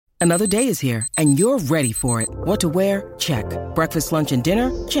Another day is here, and you're ready for it. What to wear? Check. Breakfast, lunch, and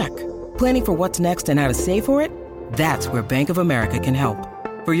dinner? Check. Planning for what's next and how to save for it? That's where Bank of America can help.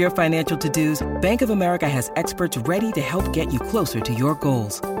 For your financial to-dos, Bank of America has experts ready to help get you closer to your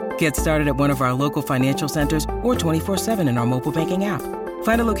goals. Get started at one of our local financial centers or 24/7 in our mobile banking app.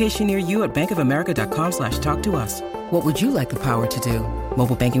 Find a location near you at bankofamerica.com/talktous. What would you like the power to do?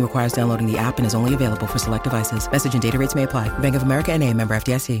 Mobile banking requires downloading the app and is only available for select devices. Message and data rates may apply. Bank of America N.A., member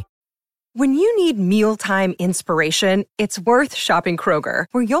FDIC. When you need mealtime inspiration, it's worth shopping Kroger,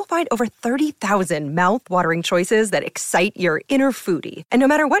 where you'll find over 30,000 mouth-watering choices that excite your inner foodie. And no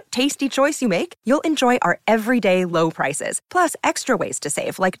matter what tasty choice you make, you'll enjoy our everyday low prices, plus extra ways to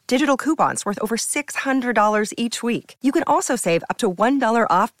save, like digital coupons worth over $600 each week. You can also save up to $1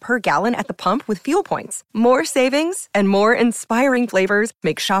 off per gallon at the pump with fuel points. More savings and more inspiring flavors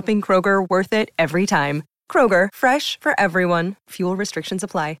make shopping Kroger worth it every time. Kroger, fresh for everyone. Fuel restrictions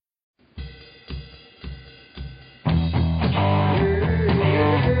apply.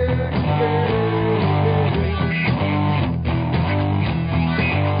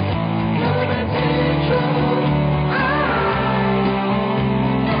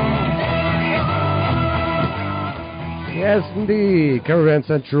 Yes, indeed. Caravan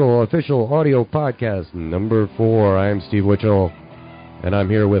Central Official Audio Podcast number 4. I'm Steve Witchell, and I'm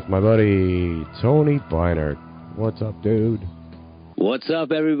here with my buddy Tony Beinert. What's up, dude? What's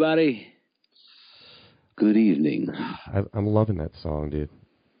up, everybody? Good evening. I'm loving that song, dude.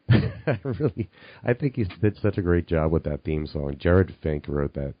 I think he did such a great job with that theme song. Jared Fink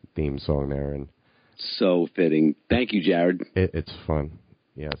wrote that theme song there, and so fitting. Thank you, Jared. It's fun.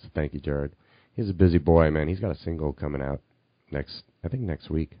 Yes, thank you, Jared. He's a busy boy, man. He's got a single coming out next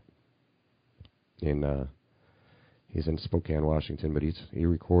week. He's in Spokane, Washington, but he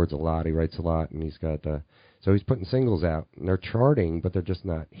records a lot. He writes a lot, and he's got so he's putting singles out, and they're charting, but they're just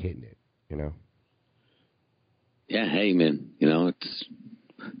not hitting it, you know. Yeah, hey, man. You know, it's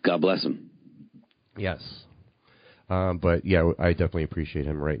God bless him. Yes, but yeah, I definitely appreciate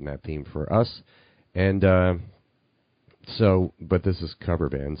him writing that theme for us, and. But this is cover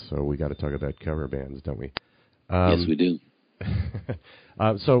bands, so we got to talk about cover bands, don't we? Yes, we do.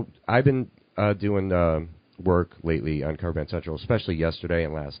 So I've been doing work lately on Cover Band Central, especially yesterday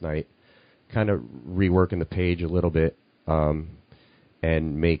and last night, kind of reworking the page a little bit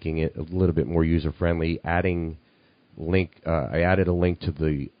and making it a little bit more user-friendly, I added a link to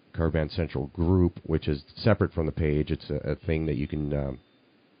the Cover Band Central group, which is separate from the page. It's a thing that you can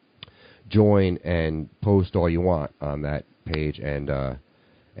join and post all you want on that page and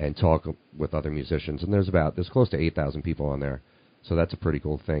talk with other musicians. And there's close to 8,000 people on there, so that's a pretty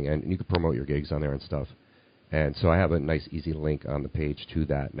cool thing. And you can promote your gigs on there and stuff. And so I have a nice, easy link on the page to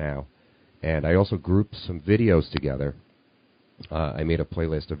that now. And I also grouped some videos together. I made a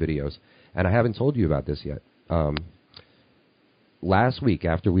playlist of videos, and I haven't told you about this yet. Last week,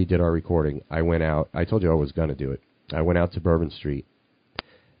 after we did our recording, I went out. I told you I was going to do it. I went out to Bourbon Street.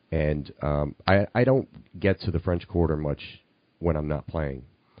 And I don't get to the French Quarter much when I'm not playing.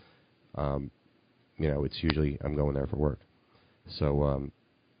 It's usually I'm going there for work. So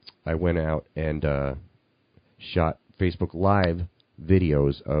I went out and shot Facebook Live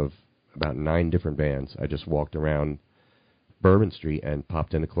videos of about 9 different bands. I just walked around Bourbon Street and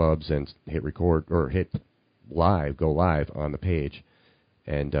popped into clubs and hit record or hit live, go live on the page,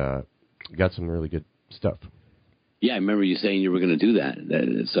 and got some really good stuff. Yeah, I remember you saying you were going to do that.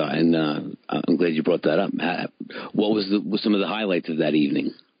 I'm glad you brought that up. What was some of the highlights of that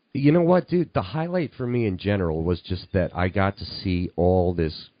evening? You know what, dude? The highlight for me in general was just that I got to see all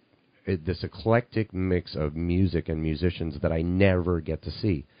this eclectic mix of music and musicians that I never get to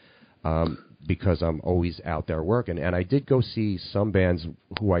see because I'm always out there working. And I did go see some bands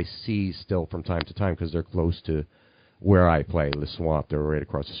who I see still from time to time because they're close to where I play, the Swamp. They're right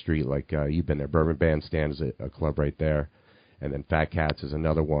across the street. Like you've been there. Bourbon Bandstand is a club right there, and then Fat Cats is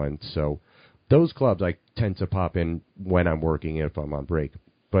another one. So those clubs I tend to pop in when I'm working if I'm on break.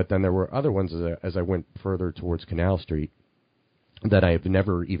 But then there were other ones as I went further towards Canal Street that I have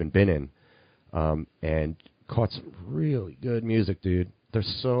never even been in, and caught some really good music, dude.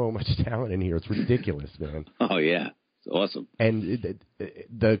 There's so much talent in here. It's ridiculous, man. Oh yeah, it's awesome. And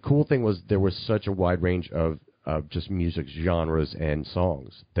the cool thing was there was such a wide range of just music genres and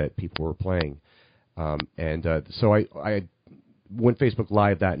songs that people were playing. So I went Facebook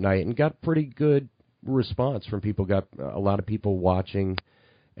Live that night and got pretty good response from people. Got a lot of people watching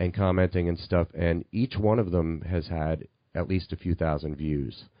and commenting and stuff, and each one of them has had at least a few thousand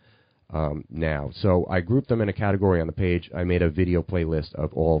views now. So I grouped them in a category on the page. I made a video playlist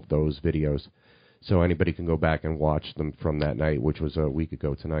of all of those videos. so anybody can go back and watch them from that night, which was a week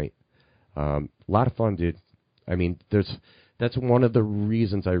ago tonight. A lot of fun, dude. I mean, that's one of the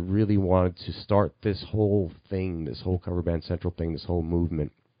reasons I really wanted to start this whole thing, this whole Cover Band Central thing, this whole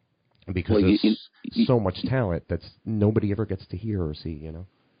movement, because there's so much talent that's nobody ever gets to hear or see, you know.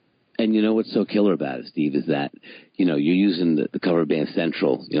 And you know what's so killer about it, Steve, is that, you know, you're using the Cover Band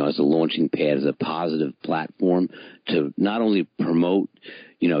Central, you know, as a launching pad, as a positive platform to not only promote,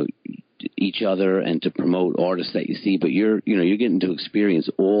 you know, each other and to promote artists that you see, but you're getting to experience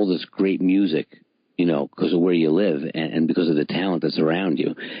all this great music, you know, because of where you live and because of the talent that's around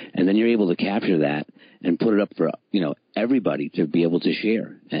you. And then you're able to capture that and put it up for, you know, everybody to be able to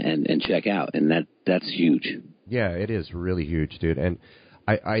share and check out. And that's huge. Yeah, it is really huge, dude. And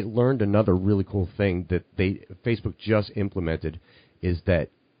I learned another really cool thing that Facebook just implemented is that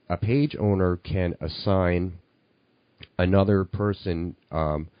a page owner can assign another person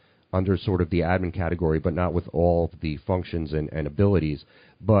under sort of the admin category, but not with all the functions and abilities.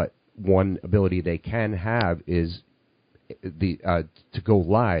 But one ability they can have is to go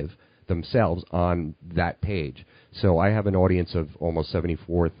live themselves on that page. So I have an audience of almost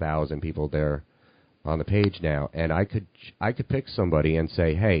 74,000 people there on the page now, and I could pick somebody and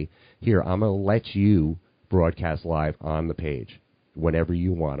say, hey, here, I'm going to let you broadcast live on the page whenever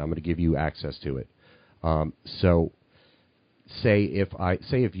you want. I'm going to give you access to it. So say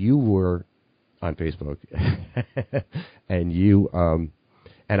if you were on Facebook and you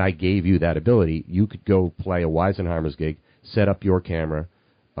and I gave you that ability, you could go play a Weisenheimer's gig, set up your camera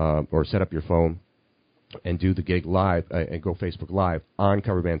or set up your phone and do the gig live and go Facebook Live on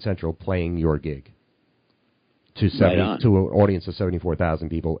Cover Band Central playing your gig to an audience of 74,000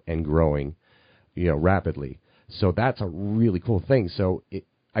 people and growing, you know, rapidly. So that's a really cool thing. So,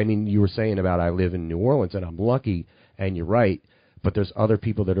 I mean, you were saying about I live in New Orleans and I'm lucky, and you're right, but there's other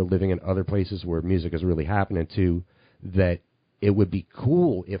people that are living in other places where music is really happening too, that it would be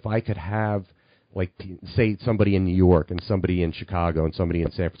cool if I could have, like, say, somebody in New York and somebody in Chicago and somebody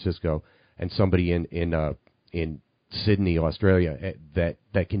in San Francisco and somebody in Sydney, Australia,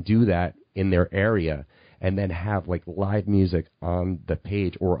 that can do that in their area and then have, like, live music on the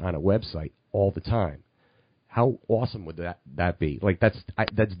page or on a website all the time. How awesome would that be? Like, that's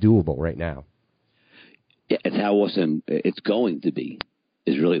doable right now. Yeah, it's how awesome it's going to be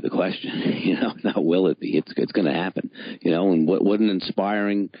is really the question. You know, not will it be? It's going to happen. You know, and what an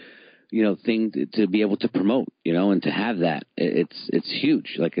inspiring, you know, thing to be able to promote. You know, and to have that, it's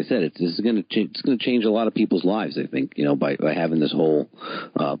huge. Like I said, it's going to change a lot of people's lives. I think, you know, by having this whole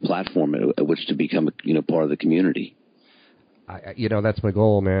platform at which to become, you know, part of the community. You know, that's my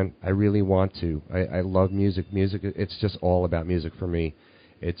goal, man. I really want to. I love music. Music, it's just all about music for me.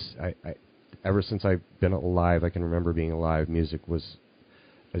 Ever since I've been alive, I can remember being alive. Music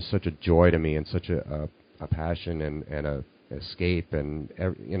is such a joy to me and such a passion and a escape and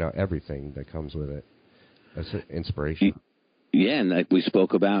you know, everything that comes with it. That's an inspiration. Yeah, and like we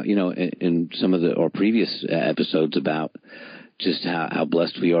spoke about, you know, in some of our previous episodes about just how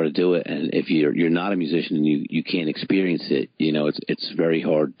blessed we are to do it. And if you're not a musician and you can't experience it, you know, it's very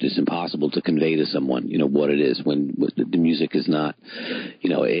hard. It's impossible to convey to someone, you know, what it is when the music is not, you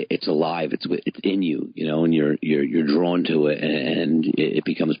know, it's alive. It's in you, you know, and you're drawn to it and it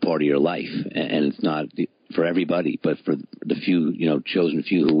becomes part of your life. And it's not for everybody, but for the few, you know, chosen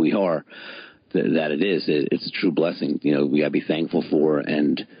few who we are, that it's a true blessing. You know, we gotta be thankful for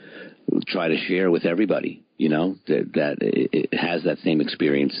and try to share with everybody, you know, that it has that same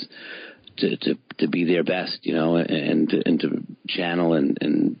experience to be their best, you know, and to channel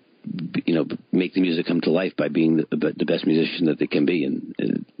and you know, make the music come to life by being the best musician that they can be.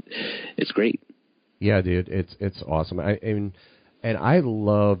 And it's great. Yeah, dude, it's awesome. I mean, and I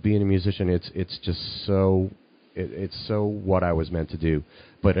love being a musician. It's just so it's so what I was meant to do.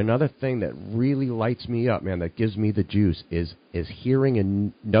 But another thing that really lights me up, man, that gives me the juice is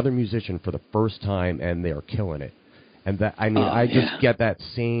hearing another musician for the first time and they're killing it. And that, I mean, I just get that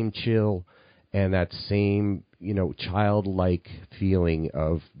same chill and that same, you know, childlike feeling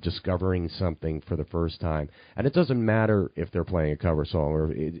of discovering something for the first time. And it doesn't matter if they're playing a cover song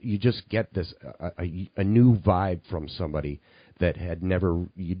or you just get this a new vibe from somebody that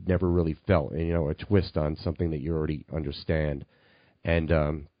you'd never really felt, and, you know, a twist on something that you already understand. And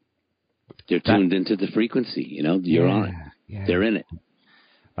they're tuned into the frequency, you know, you're on it. Yeah. They're in it.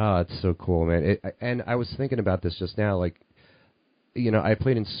 Oh, it's so cool, man. And I was thinking about this just now, like, you know, I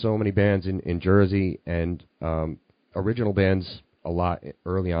played in so many bands in Jersey, and original bands a lot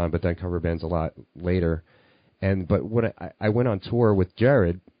early on, but then cover bands a lot later. But what I went on tour with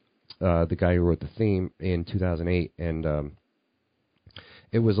Jared, the guy who wrote the theme, in 2008,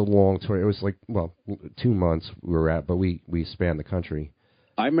 It was a long tour. It was like, 2 months we were at, but we spanned the country.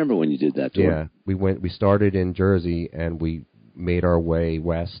 I remember when you did that tour. Yeah, we started in Jersey, and we made our way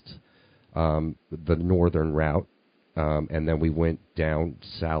west, the northern route, and then we went down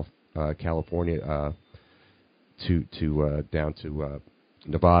south California down to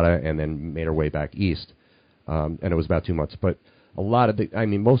Nevada, and then made our way back east. And it was about 2 months. But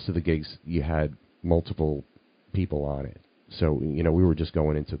most of the gigs, you had multiple people on it. So, we were just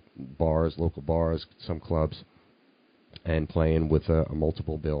going into bars, local bars, some clubs, and playing with a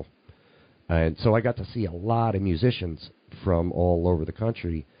multiple bill. And so I got to see a lot of musicians from all over the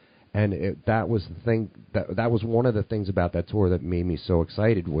country. And that was the thing, that was one of the things about that tour that made me so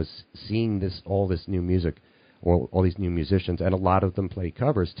excited, was seeing all this new music, or all these new musicians, and a lot of them play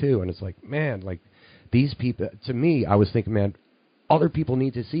covers too. And it's like, man, like these people, to me, I was thinking, man, other people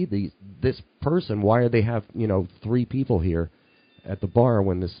need to see this person. Why do they have 3 people here at the bar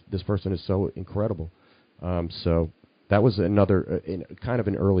when this person is so incredible? So that was another kind of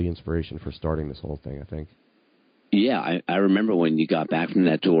an early inspiration for starting this whole thing, I think. Yeah, I remember when you got back from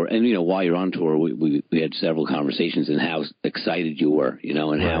that tour, and while you're on tour, we had several conversations and how excited you were,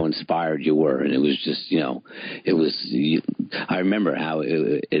 and how inspired you were, and it was just, I remember how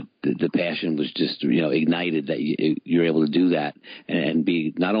the passion was just, ignited that you're able to do that and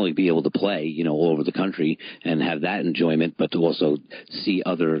not only be able to play, all over the country and have that enjoyment, but to also see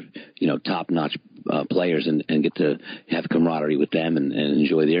other, top-notch players and get to have camaraderie with them and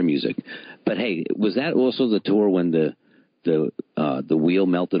enjoy their music. But hey, was that also the tour when the wheel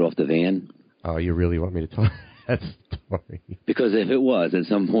melted off the van? Oh, you really want me to tell that story? Because if it was, at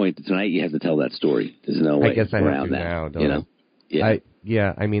some point tonight, you have to tell that story. There's no way around that. Now, don't I?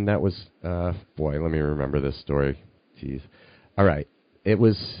 Yeah. That was boy. Let me remember this story. Jeez. All right.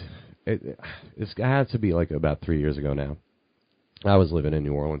 It's had to be like about 3 years ago now. I was living in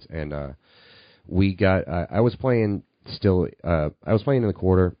New Orleans, and I was playing still. I was playing in the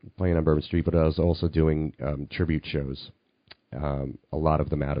Quarter, playing on Bourbon Street, but I was also doing tribute shows. A lot of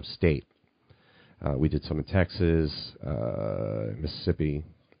them out of state. We did some in Texas, Mississippi,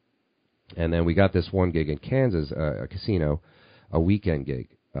 and then we got this one gig in Kansas, a casino, a weekend gig,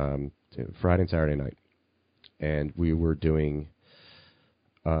 Friday and Saturday night, and we were doing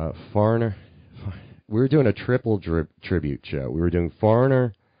Foreigner. We were doing a triple tribute show. We were doing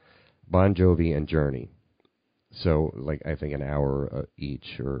Foreigner, Bon Jovi, and Journey. So, I think an hour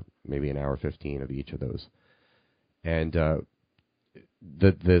each, or maybe an hour 15 of each of those. And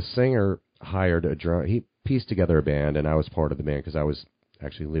the singer hired a drum. He pieced together a band, and I was part of the band because I was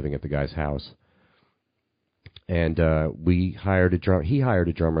actually living at the guy's house. And we hired a drum. He hired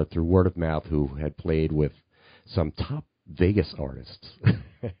a drummer through word of mouth who had played with some top Vegas artists.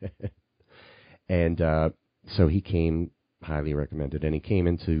 And so he came, highly recommended, and he came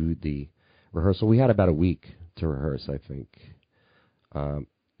into the rehearsal. We had about a week to rehearse, I think. And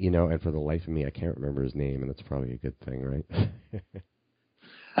for the life of me, I can't remember his name, and that's probably a good thing, right?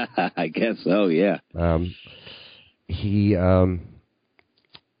 I guess so, yeah. He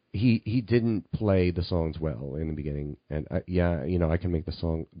didn't play the songs well in the beginning, and I can make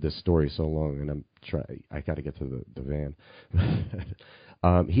this story so long, and I got to get to the van.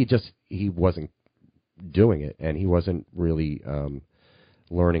 He wasn't doing it, and he wasn't really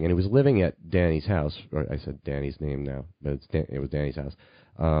learning, and he was living at Danny's house. I said Danny's name now, but it was Danny's house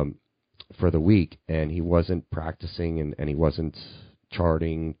for the week, and he wasn't practicing, and he wasn't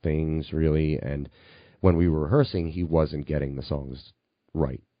charting things really, and when we were rehearsing, he wasn't getting the songs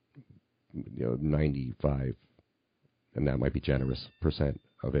right. 95, and that might be generous, %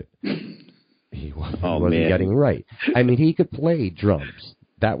 of it. He wasn't getting right. I mean, he could play drums.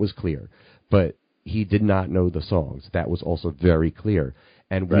 That was clear. But he did not know the songs. That was also very clear.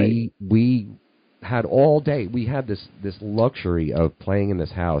 And we had all day. We had this luxury of playing in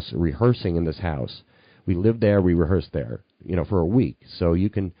this house, rehearsing in this house. We lived there. We rehearsed there, for a week. So you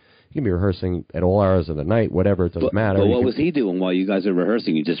can be rehearsing at all hours of the night, whatever, it doesn't matter. But what was he doing while you guys are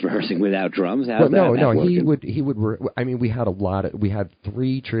rehearsing? You just rehearsing without drums? No, he would. We had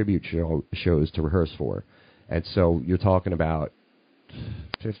 3 tribute shows to rehearse for, and so you're talking about,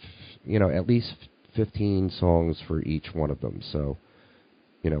 at least 15 songs for each one of them. So,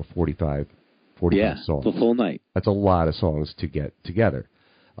 45 songs. The full night. That's a lot of songs to get together.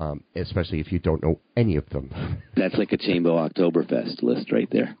 Especially if you don't know any of them. That's like a Chamber Oktoberfest list right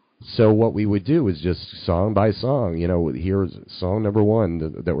there. So what we would do is just song by song, here's song number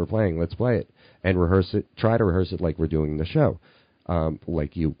 1 that we're playing, let's play it, and rehearse it, try to rehearse it like we're doing the show,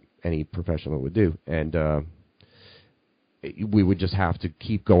 like any professional would do. And we would just have to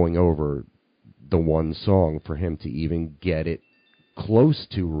keep going over the one song for him to even get it close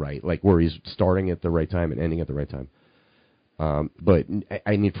to right, like where he's starting at the right time and ending at the right time. But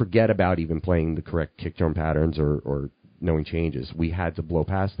I mean, forget about even playing the correct kick drum patterns or knowing changes. We had to blow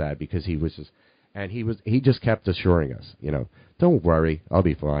past that because he just kept assuring us, don't worry, I'll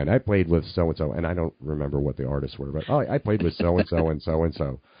be fine. I played with so and so, and I don't remember what the artists were, but I played with so and so and so and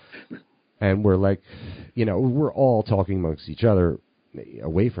so. And we're like, we're all talking amongst each other,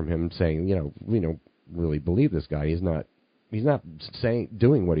 away from him, saying, we don't really believe this guy. He's not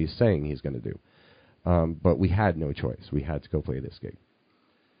doing what he's saying he's going to do. But we had no choice. We had to go play this gig.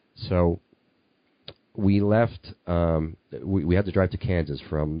 So we left. We had to drive to Kansas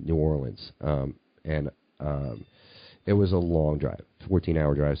from New Orleans, and it was a long drive,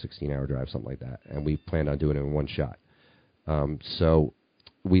 14-hour drive, 16-hour drive, something like that. And we planned on doing it in one shot. So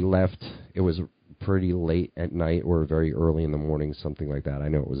we left. It was pretty late at night or very early in the morning, something like that. I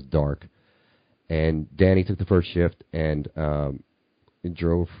know it was dark. And Danny took the first shift and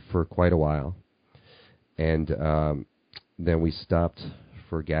drove for quite a while. And then we stopped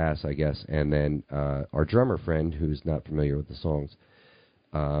for gas, I guess. And then our drummer friend, who's not familiar with the songs,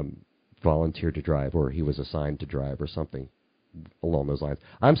 volunteered to drive, or he was assigned to drive or something along those lines.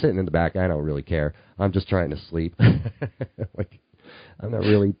 I'm sitting in the back. I don't really care. I'm just trying to sleep. I'm not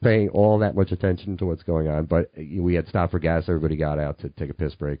really paying all that much attention to what's going on. But we had stopped for gas. Everybody got out to take a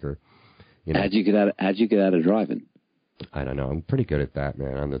piss break. Or, How'd you get out of driving? I don't know. I'm pretty good at that,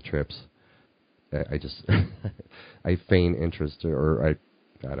 man, on the trips. I just I feign interest, or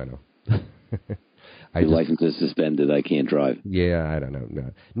I don't know. Your license is suspended. I can't drive. Yeah, I don't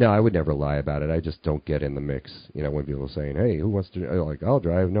know. No, I would never lie about it. I just don't get in the mix. When people are saying, "Hey, who wants to?" Like, I'll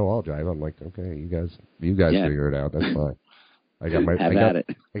drive. No, I'll drive. I'm like, okay, you guys figure it out. That's fine. I got my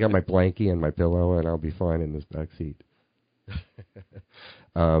blankie and my pillow, and I'll be fine in this back seat.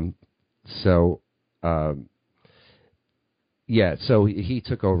 Yeah, so he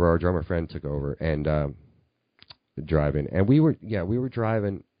took over. Our drummer friend took over and driving, and we were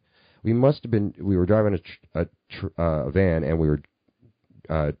driving. We were driving a van, and we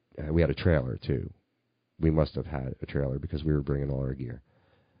had a trailer too. We must have had a trailer because we were bringing all our gear.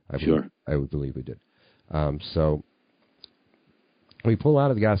 I would believe we did. So we pull out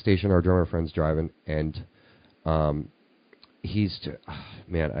of the gas station. Our drummer friend's driving, and man,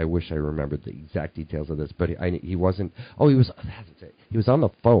 I wish I remembered the exact details of this, but he wasn't. Oh, he was. That's it. He was on the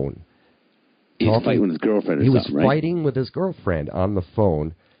phone. He was fighting with his girlfriend. He was fighting with his girlfriend on the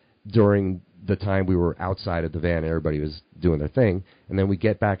phone during the time we were outside of the van and everybody was doing their thing. And then we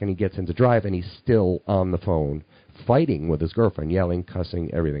get back and he gets into drive and he's still on the phone fighting with his girlfriend, yelling,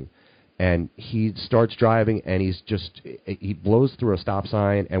 cussing, everything. And he starts driving and he blows through a stop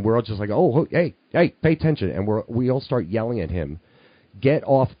sign and we're all just like, oh, hey, pay attention. And we all start yelling at him, get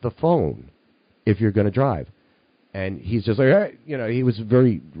off the phone if you're going to drive. And he's just like, hey, he was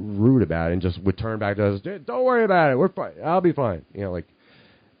very rude about it and just would turn back to us, don't worry about it, we're fine, I'll be fine. And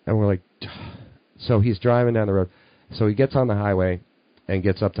we're like, so he's driving down the road. So he gets on the highway and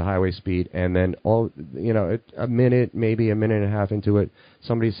gets up to highway speed. And then a minute, maybe a minute and a half into it,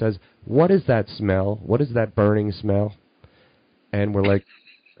 somebody says, what is that smell? What is that burning smell? And we're like,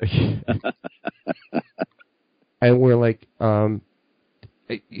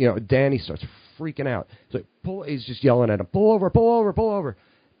 Danny starts freaking out. He's just yelling at him, pull over.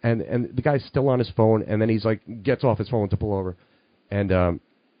 And the guy's still on his phone. And then he's like, gets off his phone to pull over. And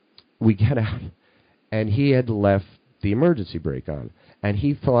we get out, and he had left the emergency brake on, and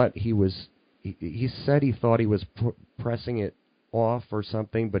he thought he said he thought he was pressing it off or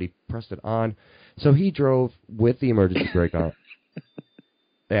something, but he pressed it on. So he drove with the emergency brake on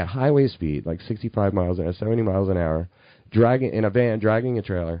at highway speed, like 65 miles an hour, 70 miles an hour, dragging a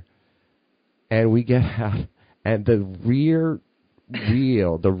trailer, and we get out, and the rear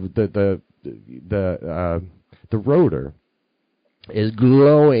wheel, the rotor is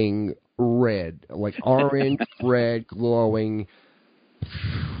glowing red, like orange, red, glowing.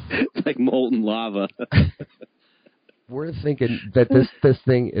 It's like molten lava. We're thinking that this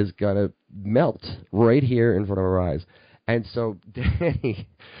thing is going to melt right here in front of our eyes. And so Danny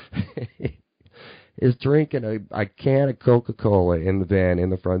is drinking a can of Coca-Cola in the van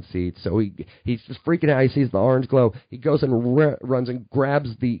in the front seat. So he's just freaking out. He sees the orange glow. He goes and runs and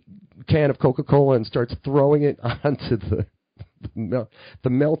grabs the can of Coca-Cola and starts throwing it onto the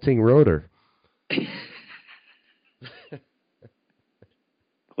melting rotor.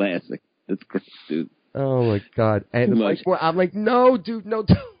 Classic. That's great, dude. Oh my God! And I'm like, no, dude, no,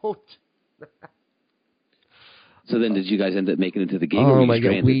 don't. So then, did you guys end up making it to the gig? Oh my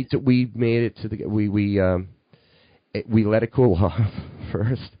God! We made it to the we let it cool off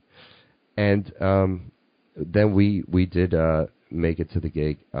first, and then we did make it to the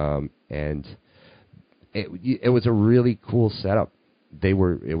gig, and it was a really cool setup. It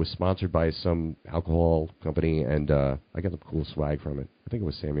was sponsored by some alcohol company, and I got some cool swag from it. I think it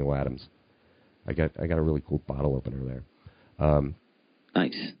was Samuel Adams. I got a really cool bottle opener there.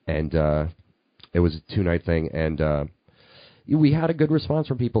 Nice. And it was a 2-night thing, and we had a good response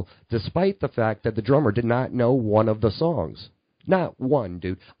from people, despite the fact that the drummer did not know one of the songs. Not one,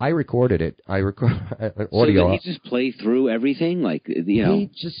 dude. I recorded it. I recorded audio. So did he just play through everything? Like, you know?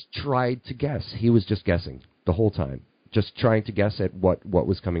 He just tried to guess. He was just guessing the whole time. Just trying to guess at what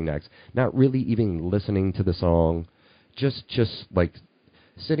was coming next. Not really even listening to the song. Just like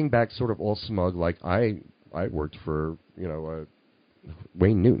sitting back sort of all smug, like I worked for,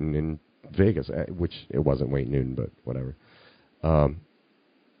 Wayne Newton in Vegas, which it wasn't Wayne Newton, but whatever.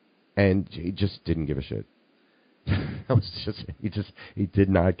 And he just didn't give a shit. He did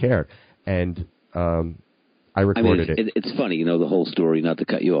not care. And I recorded it. It's funny, the whole story, not to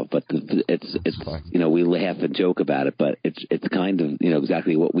cut you off, but it's we laugh and joke about it, but it's kind of,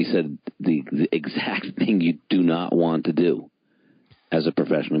 exactly what we said, the exact thing you do not want to do as a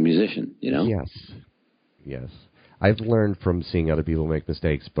professional musician, Yes. I've learned from seeing other people make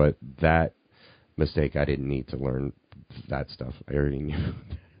mistakes, but that mistake, I didn't need to learn that stuff. I already knew.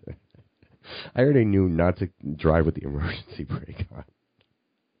 I already knew not to drive with the emergency brake on.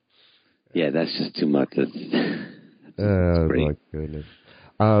 Yeah, that's just too much. That's great. My goodness.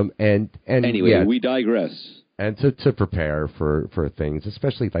 And anyway, we digress. And to prepare for things,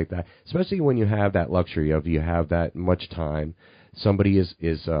 especially like that, especially when you have that luxury of you have that much time. Somebody is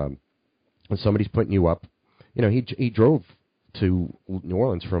somebody's putting you up. He drove to New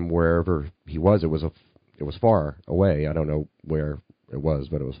Orleans from wherever he was. It was far away. I don't know where it was,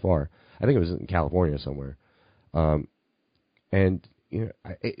 but it was far. I think it was in California somewhere. And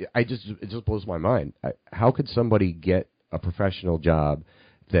it just blows my mind. How could somebody get a professional job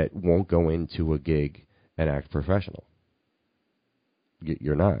that won't go into a gig and act professional?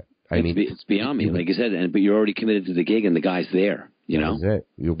 You're not. It's beyond me, like you said. But you're already committed to the gig, and the guy's there. That's it.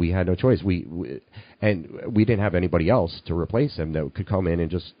 We had no choice. We didn't have anybody else to replace him that could come in and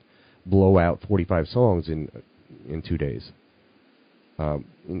just blow out 45 songs in 2 days.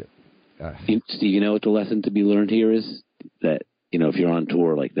 Steve, you know what the lesson to be learned here is? That, if you're on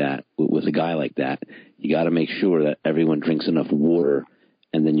tour like that, with a guy like that, you got to make sure that everyone drinks enough water,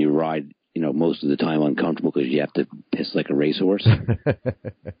 and then you ride, most of the time uncomfortable because you have to piss like a racehorse,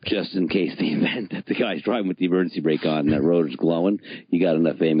 just in case the event that the guy's driving with the emergency brake on and that rotor's glowing, you got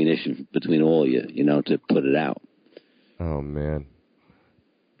enough ammunition between all of you, to put it out. Oh, man.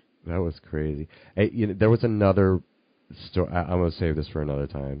 That was crazy. Hey, there was another story. I'm going to save this for another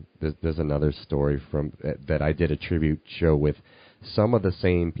time. There's another story from that I did a tribute show with some of the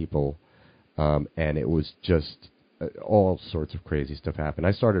same people, and it was just all sorts of crazy stuff happened.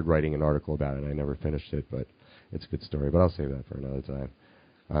 I started writing an article about it. I never finished it, but it's a good story. But I'll save that for another time.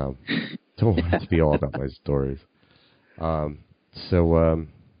 Don't want it to be all about my stories. So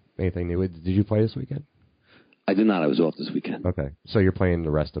anything new? Did you play this weekend? I did not. I was off this weekend. Okay. So you're playing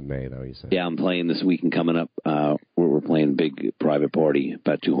the rest of May, though, you said? Yeah, I'm playing this weekend coming up. We're playing a big private party,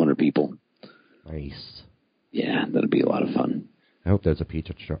 about 200 people. Nice. Yeah, that'll be a lot of fun. I hope there's a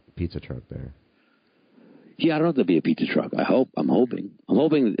pizza truck there. Yeah, I don't know if there'll be a pizza truck. I'm hoping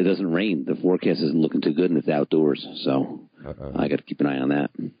it doesn't rain. The forecast isn't looking too good, and it's outdoors, so I got to keep an eye on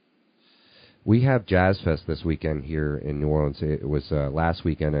that. We have Jazz Fest this weekend here in New Orleans. It was last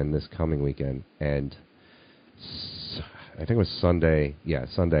weekend and this coming weekend, and I think it was Sunday. Yeah,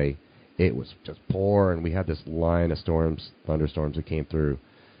 Sunday. It was just pouring. We had this line of thunderstorms that came through,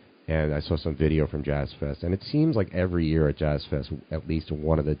 and I saw some video from Jazz Fest. And it seems like every year at Jazz Fest, at least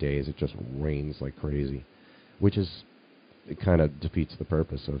one of the days, it just rains like crazy, which it kind of defeats the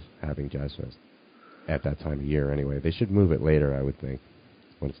purpose of having Jazz Fest at that time of year anyway. They should move it later, I would think,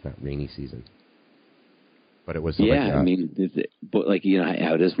 when it's not rainy season. But it was but like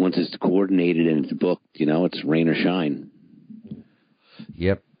how it is once it's coordinated and it's booked, it's rain or shine.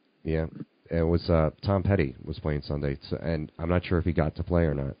 Yep, yeah. It was Tom Petty was playing Sunday, and I'm not sure if he got to play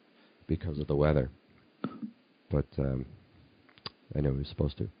or not because of the weather. But I know he was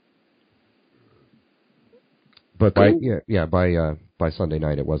supposed to. But by Sunday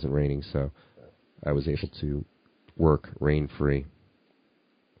night it wasn't raining, so I was able to work rain-free.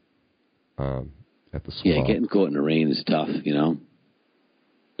 At the swamp. Yeah, getting caught in the rain is tough, If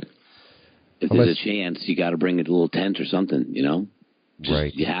there's a chance, you got to bring a little tent or something,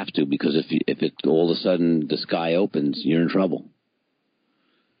 Right. You have to, because if it all of a sudden the sky opens, you're in trouble.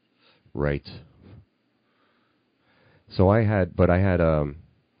 Right. So I had the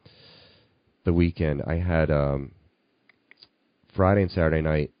weekend, I had Friday and Saturday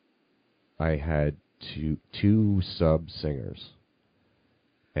night, I had two sub singers,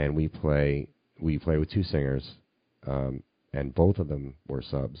 and we play with two singers, and both of them were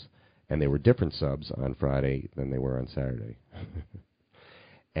subs, and they were different subs on Friday than they were on Saturday.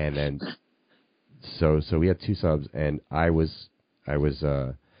 And then, so we had two subs, and I was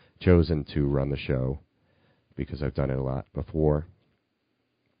chosen to run the show because I've done it a lot before.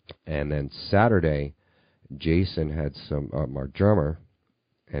 And then Saturday, Jason had some, our drummer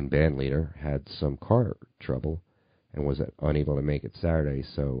and band leader had some car trouble and was unable to make it Saturday,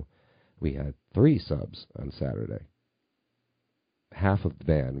 so we had three subs on Saturday. Half of the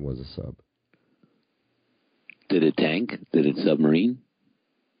band was a sub. Did it tank? Did it submarine?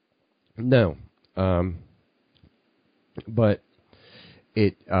 No. But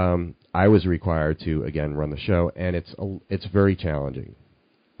it, I was required to, again, run the show, and it's very challenging.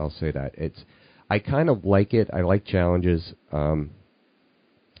 I'll say that. I kind of like it. I like challenges,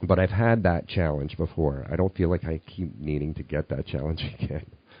 but I've had that challenge before. I don't feel like I keep needing to get that challenge again.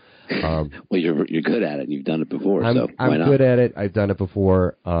 Well, you're good at it. You've done it before, so why not? I'm good at it. I've done it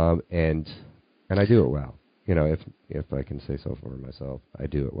before, and I do it well. You know, if I can say so for myself, I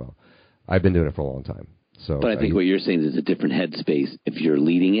do it well. I've been doing it for a long time. So, but I think what you're saying is a different headspace if you're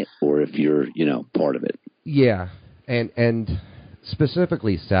leading it or if you're, part of it. Yeah, and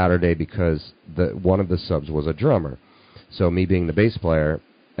specifically Saturday because one of the subs was a drummer. So me being the bass player,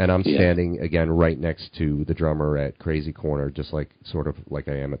 and I'm standing again right next to the drummer at Crazy Corner, just sort of like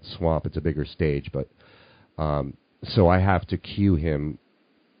I am at Swamp. It's a bigger stage, but so I have to cue him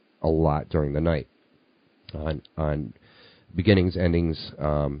a lot during the night on beginnings, endings,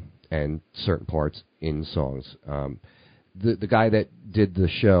 and certain parts in songs. The guy that did the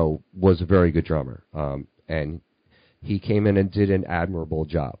show was a very good drummer, and he came in and did an admirable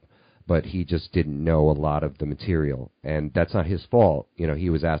job, but he just didn't know a lot of the material, and that's not his fault.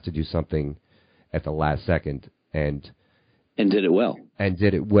 He was asked to do something at the last second, and did it well. And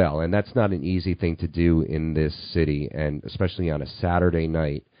that's not an easy thing to do in this city, and especially on a Saturday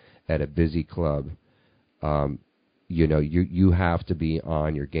night at a busy club. You have to be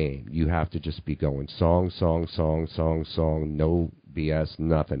on your game. You have to just be going song, no BS,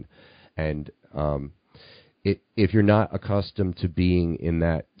 nothing. And if you're not accustomed to being in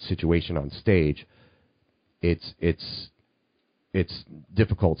that situation on stage, it's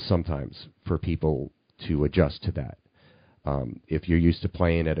difficult sometimes for people to adjust to that. If you're used to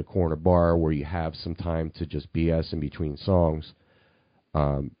playing at a corner bar where you have some time to just BS in between songs,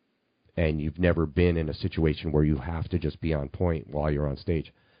 and you've never been in a situation where you have to just be on point while you're on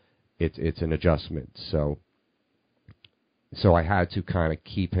stage, it's an adjustment. So I had to kind of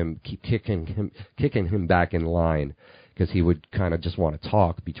keep kicking him back in line, because he would kind of just want to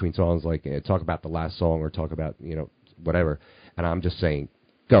talk between songs, like talk about the last song or talk about whatever, and I'm just saying,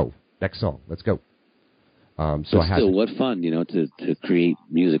 go next song, let's go. What fun, to create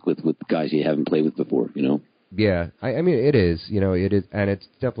music with guys you haven't played with before, Yeah, I mean it is, it is, and it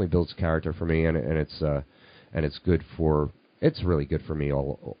definitely builds character for me, and it's good for, it's really good for me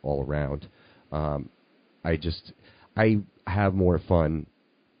all around. I have more fun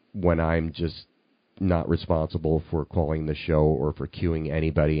when I'm just not responsible for calling the show or for cueing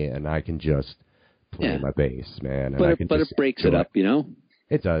anybody, and I can just play my bass, man. But it breaks it up,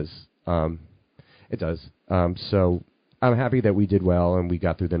 It does. It does. So I'm happy that we did well and we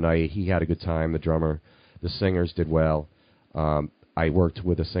got through the night. He had a good time, the drummer. The singers did well. I worked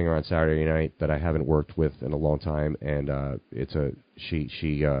with a singer on Saturday night that I haven't worked with in a long time, and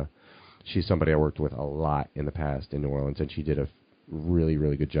she's somebody I worked with a lot in the past in New Orleans, and she did a really,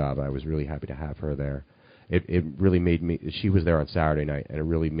 really good job. I was really happy to have her there. It really made me, she was there on Saturday night, and it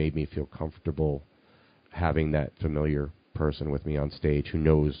really made me feel comfortable having that familiar person with me on stage who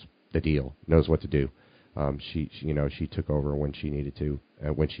knows the deal, knows what to do. She took over when she needed to,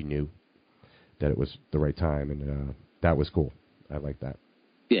 when she knew that it was the right time, and that was cool. I like that.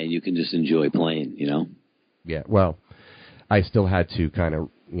 Yeah, you can just enjoy playing, Yeah, well, I still had to kind of,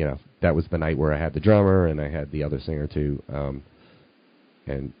 that was the night where I had the drummer and I had the other singer too,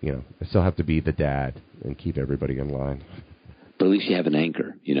 and, I still have to be the dad and keep everybody in line. But at least you have an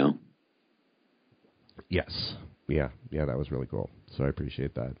anchor, Yes. Yeah, that was really cool. So I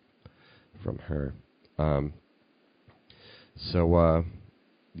appreciate that from her. That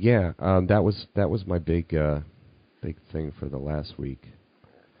was my big thing for the last week.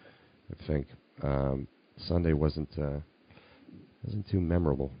 I think Sunday wasn't too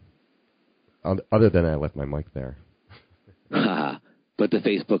memorable, other than I left my mic there. But the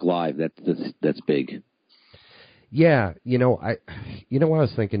Facebook Live, that's big. Yeah, what I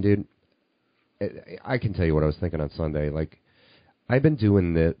was thinking, dude. I can tell you what I was thinking on Sunday. Like, I've been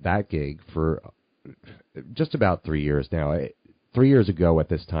doing that gig for just about 3 years now. 3 years ago at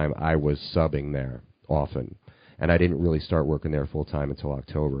this time, I was subbing there often, and I didn't really start working there full time until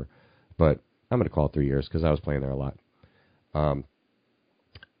October. But I'm going to call it 3 years because I was playing there a lot.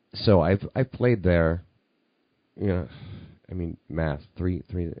 So I've played there, math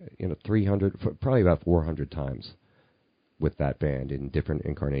 300, probably about 400 times with that band in different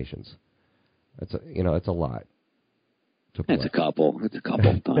incarnations. That's a lot. It's a couple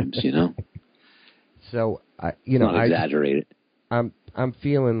times, So I exaggerate it. I'm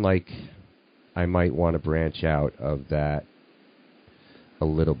feeling like I might want to branch out of that a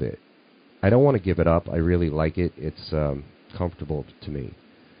little bit. I don't want to give it up. I really like it. It's comfortable to me.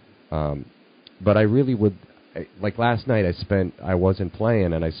 But I really would, like last night I wasn't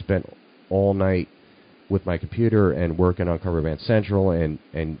playing, and I spent all night with my computer and working on Cover Band Central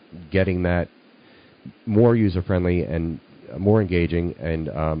and getting that more user-friendly and more engaging, and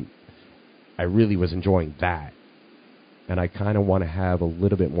I really was enjoying that. And I kind of want to have a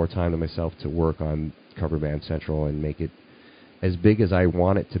little bit more time to myself to work on Cover Band Central and make it as big as I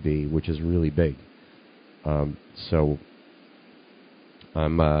want it to be, which is really big. So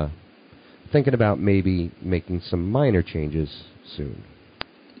I'm thinking about maybe making some minor changes soon.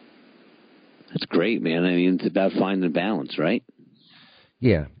 That's great, man. I mean, it's about finding the balance, right?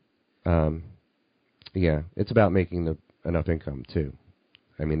 Yeah. Yeah, it's about making enough income, too.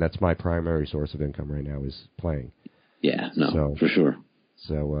 I mean, that's my primary source of income right now is playing. Yeah, for sure.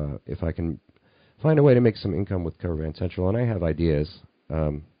 So if I can find a way to make some income with Cover Band Central, and I have ideas,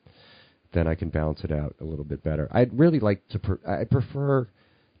 then I can balance it out a little bit better. I'd really like to I prefer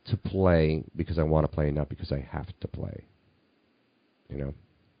to play because I want to play, not because I have to play.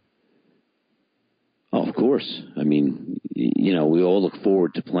 Oh, of course. I mean, we all look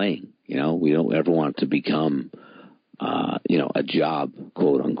forward to playing. We don't ever want it to become, a job,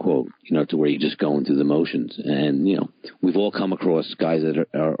 quote unquote, to where you're just going through the motions. And, we've all come across guys that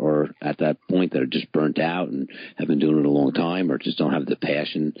are at that point that are just burnt out and have been doing it a long time or just don't have the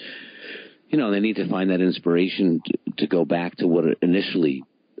passion. They need to find that inspiration to go back to what initially,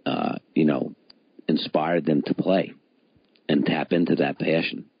 inspired them to play and tap into that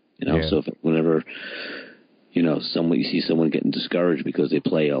passion. Yeah. So whenever, you see someone getting discouraged because they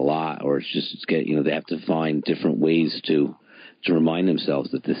play a lot, or they have to find different ways to remind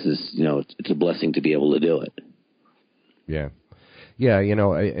themselves that this is, it's a blessing to be able to do it. Yeah. Yeah,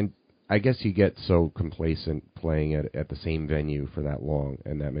 and I guess you get so complacent playing at the same venue for that long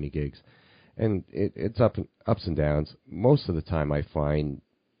and that many gigs. And it's ups and downs. Most of the time I find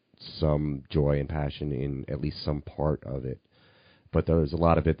some joy and passion in at least some part of it. But there's a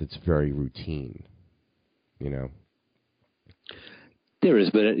lot of it that's very routine, There is,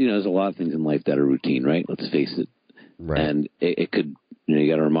 but, there's a lot of things in life that are routine, right? Let's face it. Right. And it could, you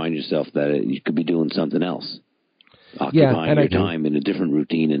got to remind yourself that you could be doing something else. Occupying your time in a different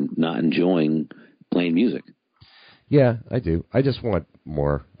routine and not enjoying playing music. Yeah, I do. I just want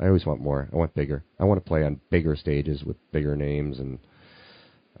more. I always want more. I want bigger. I want to play on bigger stages with bigger names and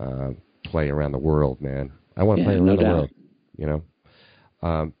play around the world, man. I want to play around the world,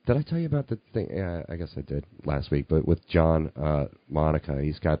 Did I tell you about the thing? Yeah, I guess I did last week, but with John Monica,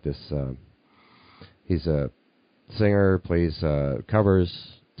 he's got this, he's a singer, plays covers,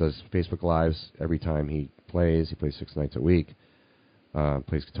 does Facebook Lives every time he plays. He plays 6 nights a week,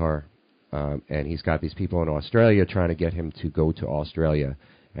 plays guitar. And he's got these people in Australia trying to get him to go to Australia,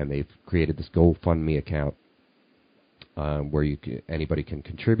 and they've created this GoFundMe account where anybody can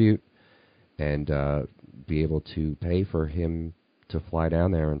contribute and be able to pay for him to fly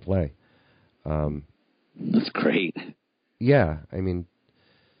down there and play. That's great. Yeah, I mean,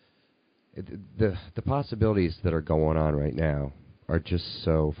 the possibilities that are going on right now are just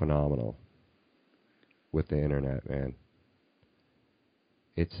so phenomenal with the internet, man.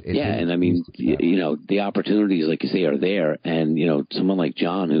 It's and I mean, the opportunities, like you say, are there, and someone like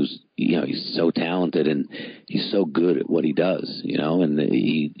John, who's he's so talented and he's so good at what he does, and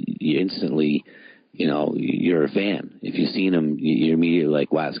he instantly, you're a fan. If you've seen him, you're immediately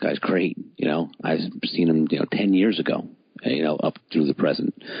like, wow, this guy's great. I've seen him, 10 years ago, up through the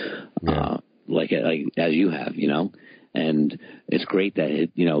present, like as you have, and it's great that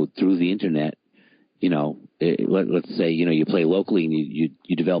through the internet. Let's say, you play locally and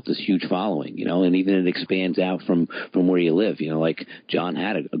you develop this huge following, and even it expands out from where you live, like John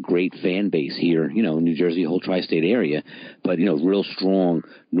had a great fan base here, in New Jersey, whole tri-state area, but, real strong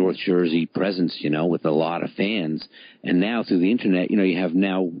North Jersey presence, with a lot of fans. And now through the internet, you have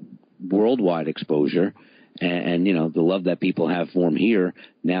now worldwide exposure And the love that people have for him here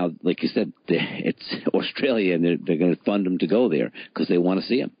now, like you said, it's Australia, and they're going to fund him to go there because they want to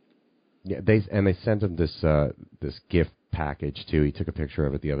see him. Yeah, they sent him this gift package too. He took a picture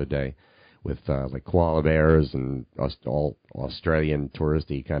of it the other day with like koala bears and all Australian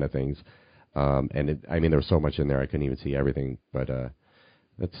touristy kind of things. And there was so much in there I couldn't even see everything, but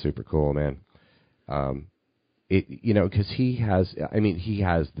that's super cool, man. Because he has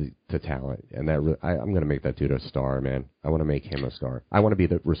the talent, and that I'm going to make that dude a star, man. I want to make him a star. I want to be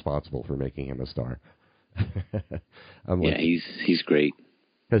responsible for making him a star. He's great.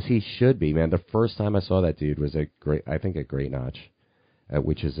 Because he should be, man. The first time I saw that dude was at Great Notch,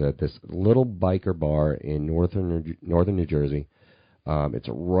 which is this little biker bar in northern New Jersey. It's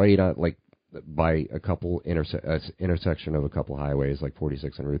right on, like, by a couple intersection of a couple highways, like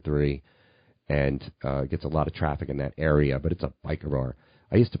 46 and Route 3, and gets a lot of traffic in that area. But it's a biker bar.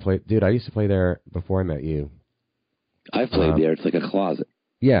 I used to play there before I met you. I've played there. It's like a closet.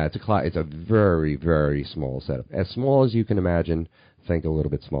 Yeah, it's a very, very small setup. As small as you can imagine. Think a little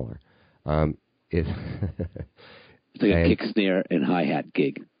bit smaller. It's like a kick, snare, and hi-hat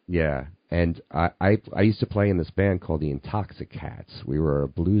gig. Yeah, and I used to play in this band called the Intoxicats. We were a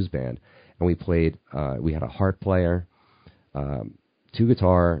blues band, and we played. We had a harp player, 2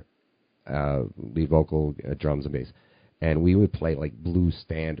 guitar, lead vocal, drums and bass, and we would play like blues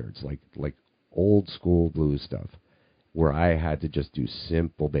standards, like old school blues stuff, where I had to just do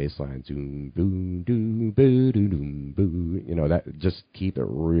simple bass lines, boom, boom, boom, boom, boom, that just keep it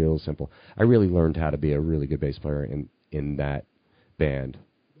real simple. I really learned how to be a really good bass player in that band,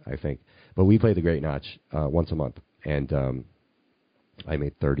 I think. But we played the Great Notch once a month, and I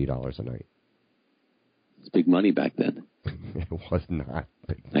made $30 a night. It's big money back then. It was not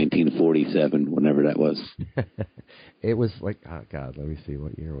big. 1947, whenever that was. It was like, oh God, let me see,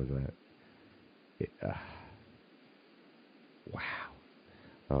 what year was that? Wow.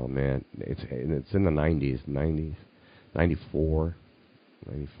 Oh, man. It's in the 90s, 94,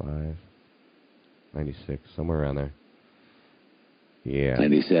 95, 96, somewhere around there. Yeah.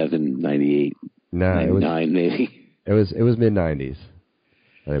 97, 98, no, 99 maybe. It was mid-90s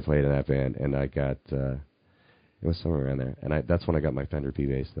that I played in that band, and I got, it was somewhere around there. And that's when I got my Fender P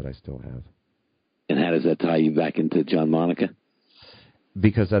bass that I still have. And how does that tie you back into John Monica?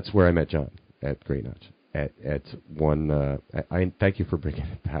 Because that's where I met John, at Great Notch. At one, I thank you for bringing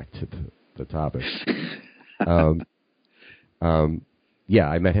it back to the topic. Yeah,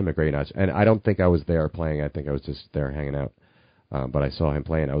 I met him at Great Notch, and I don't think I was there playing. I think I was just there hanging out. But I saw him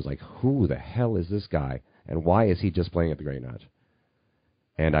playing. I was like, who the hell is this guy? And why is he just playing at the Great Notch?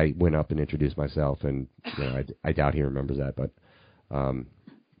 And I went up and introduced myself, and I doubt he remembers that,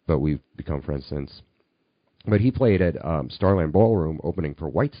 but we've become friends since. But he played at Starland Ballroom opening for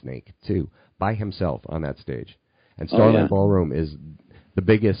Whitesnake, too, by himself on that stage. And Starland Ballroom is the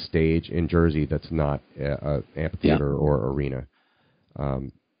biggest stage in Jersey that's not an amphitheater or arena.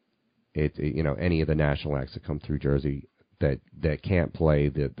 Any of the national acts that come through Jersey that can't play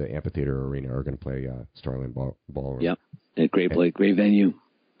the amphitheater or arena are going to play Starland Ballroom. Yep, a great venue.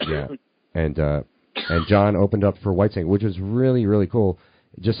 Yeah, and John opened up for Whitesnake, which was really, really cool.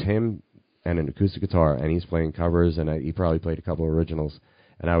 Just him and an acoustic guitar, and he's playing covers, and he probably played a couple of originals.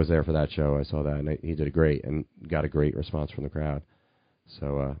 And I was there for that show. I saw that, and he did great, and got a great response from the crowd.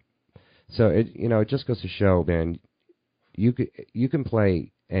 So it just goes to show, man, you can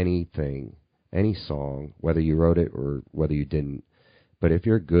play anything, any song, whether you wrote it or whether you didn't. But if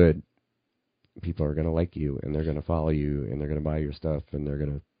you're good, people are going to like you, and they're going to follow you, and they're going to buy your stuff, and they're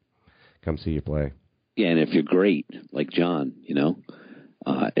going to come see you play. Yeah, and if you're great, like John,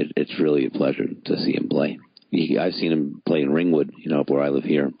 it's really a pleasure to see him play. I've seen him play in Ringwood, where I live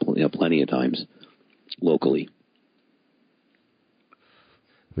here, plenty of times, locally.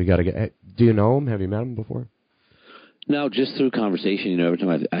 We got to get. Do you know him? Have you met him before? No, just through conversation. Every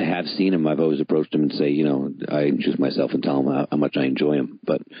time I have seen him, I've always approached him and say, I introduce myself and tell him how much I enjoy him.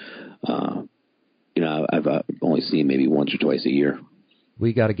 But, I've only seen him maybe once or twice a year.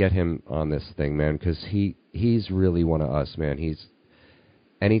 We got to get him on this thing, man, because he's really one of us, man.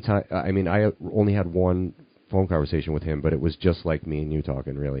 Anytime. I mean, I only had one phone conversation with him, but it was just like me and you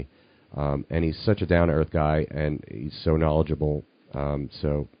talking, really. And he's such a down-to-earth guy, and he's so knowledgeable.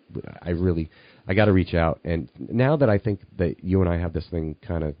 So I got to reach out. And now that I think that you and I have this thing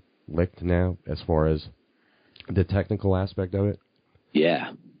kind of licked now, as far as the technical aspect of it.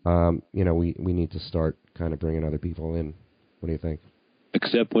 Yeah. We need to start kind of bringing other people in. What do you think?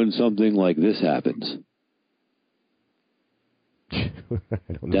 Except when something like this happens. I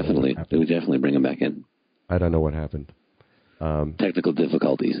don't know. Definitely. They would definitely bring him back in. I don't know what happened. Technical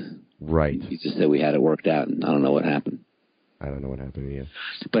difficulties. Right. He just said we had it worked out, and I don't know what happened. I don't know what happened to you.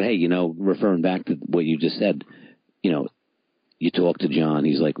 But hey, referring back to what you just said, you talk to John.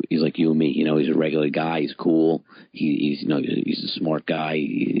 He's like you and me. He's a regular guy. He's cool. He's a smart guy.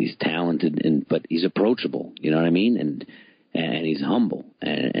 He's talented, but he's approachable. You know what I mean? And he's humble,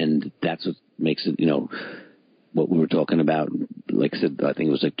 and that's what makes it. What we were talking about. Like I said, I think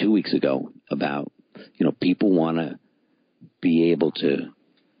it was like 2 weeks ago about people want to be able to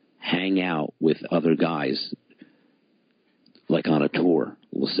hang out with other guys, like on a tour.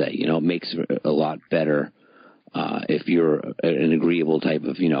 We'll say, it makes it a lot better. If you're an agreeable type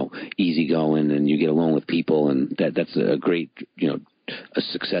of, easygoing and you get along with people, and that's a great, a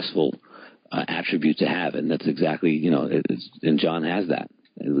successful attribute to have. And that's exactly, and John has that,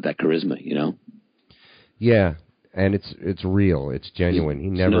 with that charisma, Yeah. And it's real. It's genuine. He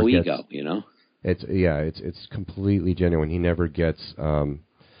never no gets ego, It's completely genuine. He never gets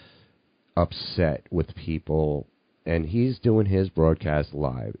upset with people, and he's doing his broadcast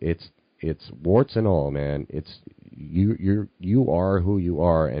live. It's warts and all, man. It's you are who you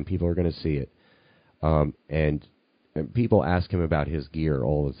are, and people are going to see it. And people ask him about his gear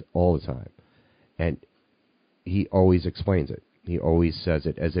all the time, and he always explains it. He always says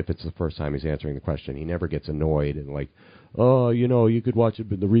it as if it's the first time he's answering the question. He never gets annoyed and like, oh, you could watch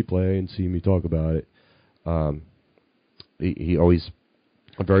it in the replay and see me talk about it. He always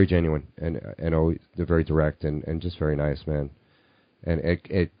very genuine and always very direct and just very nice, man. And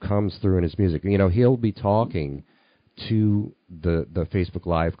it comes through in his music. He'll be talking to the Facebook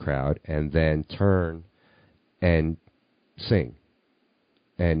Live crowd and then turn and sing,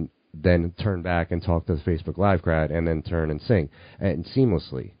 and then turn back and talk to the Facebook Live crowd and then turn and sing, and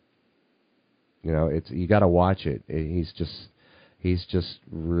seamlessly. You got to watch it. He's just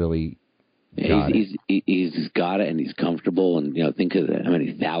really got it. He's got it, and he's comfortable, and think of how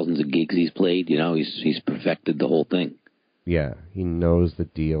many thousands of gigs he's played. He's perfected the whole thing. Yeah, he knows the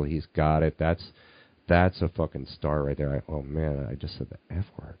deal. He's got it. That's a fucking star right there. Oh man, I just said the F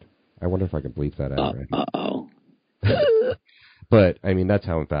word. I wonder if I can bleep that out. Uh-oh. But I mean, that's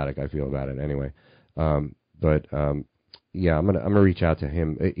how emphatic I feel about it. Anyway, yeah, I'm gonna reach out to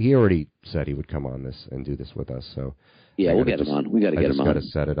him. He already said he would come on this and do this with us. So yeah, we'll get him on. We got to get him on. I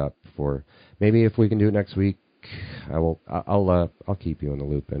just got to set it up for maybe if we can do it next week. I'll keep you in the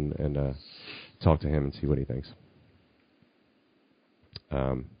loop and talk to him and see what he thinks.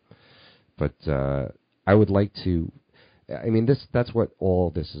 But I would like to. I mean, that's what all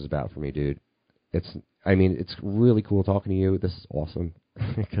this is about for me, dude. It's really cool talking to you. This is awesome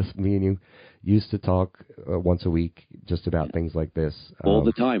because me and you used to talk once a week just about things like this all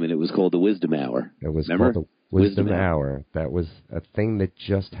the time, and it was called the Wisdom Hour. It was Remember? called the Wisdom Hour. That was a thing that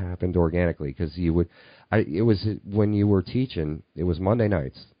just happened organically because you would. It was when you were teaching. It was Monday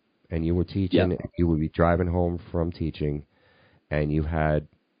nights, and you were teaching. Yep. You would be driving home from teaching, and you had,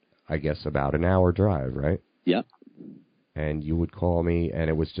 I guess, about an hour drive, right? Yep. And you would call me, and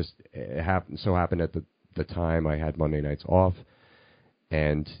it was just happened at the time I had Monday nights off,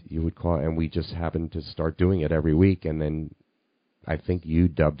 and you would call, and we just happened to start doing it every week, and then I think you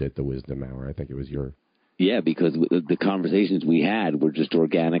dubbed it the Wisdom Hour. I think it was your... Yeah, because the conversations we had were just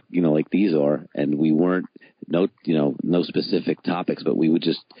organic, like these are, and we weren't, no specific topics, but we would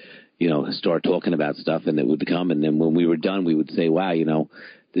just, start talking about stuff, and it would come, and then when we were done, we would say, wow,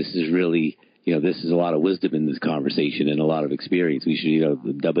 this is really... this is a lot of wisdom in this conversation and a lot of experience. We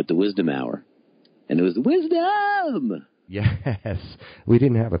should, dub it the Wisdom Hour. And it was wisdom! Yes. We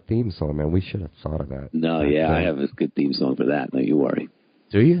didn't have a theme song, man. We should have thought of that. No, I have a good theme song for that. Don't you worry.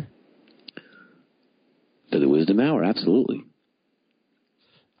 Do you? For the Wisdom Hour, absolutely.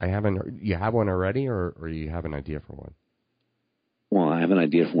 I haven't heard. You have one already, or you have an idea for one? Well, I have an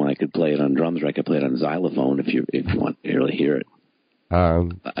idea for one. I could play it on drums, or I could play it on xylophone if you want to really hear it.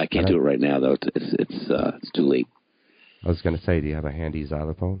 I can't do it right now, though. It's too late. I was going to say, do you have a handy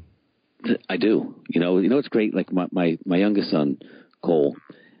xylophone? I do. It's great. Like my youngest son, Cole,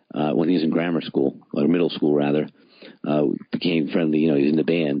 when he was in grammar school, or middle school rather, became friendly. He was in the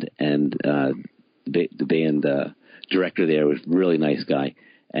band, and the band director there was a really nice guy.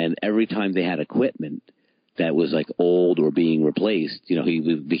 And every time they had equipment that was like old or being replaced,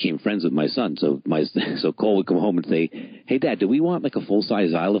 he became friends with my son. So Cole would come home and say, "Hey, Dad, do we want like a full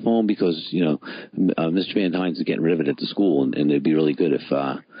size xylophone? Because Mr. Van Hines is getting rid of it at the school, and it'd be really good if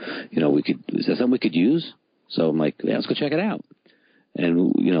we could. Is that something we could use?" So I'm like, "Yeah, let's go check it out."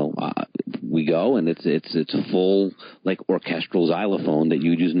 And we go, and it's a full like orchestral xylophone that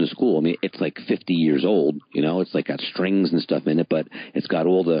you would use in the school. I mean, it's like 50 years old. It's like got strings and stuff in it, but it's got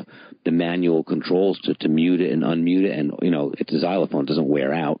all the manual controls to mute it and unmute it, and it's a xylophone. It doesn't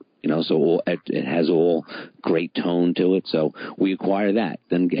wear out. so it has all great tone to it. So we acquire that.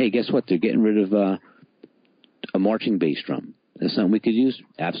 Then, hey, guess what? They're getting rid of a marching bass drum. That's something we could use?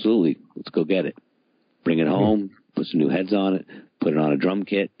 Absolutely. Let's go get it. Bring it home, put some new heads on it, put it on a drum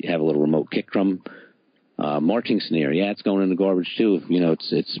kit, you have a little remote kick drum. Marching snare, yeah, it's going in the garbage too.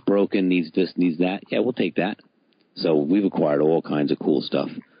 It's broken, needs this, needs that. Yeah, we'll take that. So we've acquired all kinds of cool stuff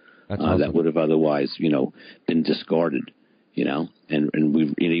that would have otherwise, been discarded, and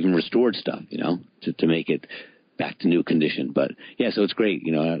we've even restored stuff, to make it back to new condition. But yeah, so it's great.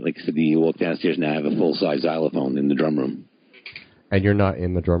 Like I said, you walk downstairs now, I have a full-size xylophone in the drum room. And you're not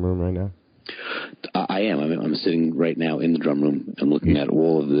in the drum room right now? I am. I'm sitting right now in the drum room. I'm looking at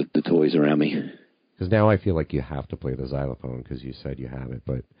all of the toys around me. Because now I feel like you have to play the xylophone because you said you have it.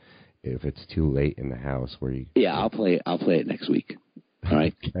 But if it's too late in the house, where you I'll play it next week. All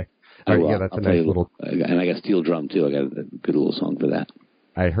right. Okay. All right, yeah, that's a nice little. And I got steel drum too. I got a good little song for that.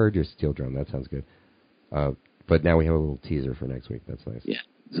 I heard your steel drum. That sounds good. But now we have a little teaser for next week. That's nice. Yeah,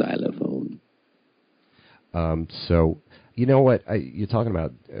 xylophone. So, you know what? You're talking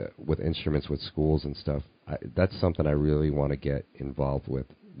about with instruments with schools and stuff. That's something I really want to get involved with.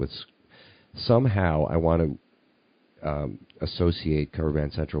 Somehow, I want to associate Cover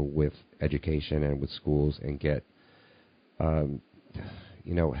Band Central with education and with schools and get,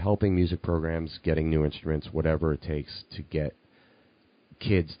 helping music programs, getting new instruments, whatever it takes to get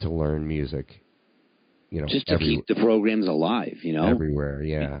kids to learn music. Just to keep the programs alive. Everywhere,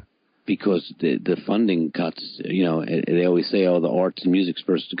 yeah. Because the funding cuts, they always say, the arts and music's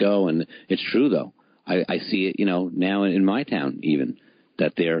first to go, and it's true though. I see it, now in my town even,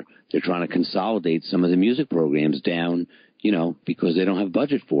 that they're trying to consolidate some of the music programs down, because they don't have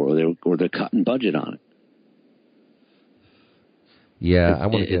budget for it, or they're cutting budget on it. Yeah, I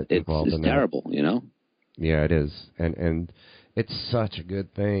want to get involved in that. It's terrible, Yeah, it is, and it's such a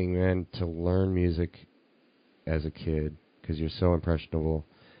good thing, man, to learn music as a kid because you're so impressionable.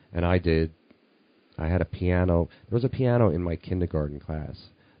 And I had a piano. There was a piano in my kindergarten class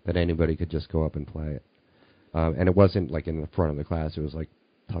that anybody could just go up and play it. And it wasn't like in the front of the class. It was like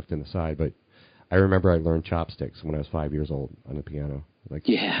tucked in the side. But I remember I learned chopsticks when I was 5 years old on the piano.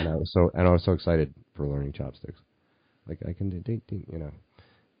 Yeah. And I was so excited for learning chopsticks. Like I can do,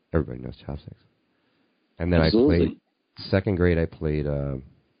 everybody knows chopsticks. And then Absolutely. I played second grade. I played it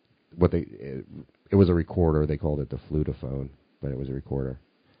was a recorder. They called it the flutophone, but it was a recorder.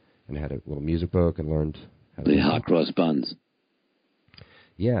 And had a little music book and learned how to the hot cross buns.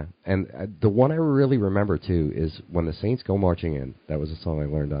 Yeah, and the one I really remember too is When the Saints Go Marching In. That was a song I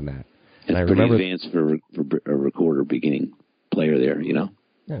learned on that. It's and pretty advanced for a recorder beginning player there,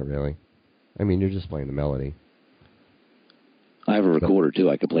 Not really. I mean, you're just playing the melody. I have a recorder too.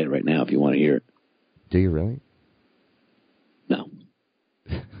 I could play it right now if you want to hear it. Do you really? No.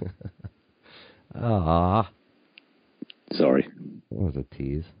 Ah. Sorry. That was a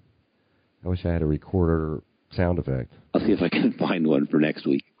tease. I wish I had a recorder sound effect. I'll see if I can find one for next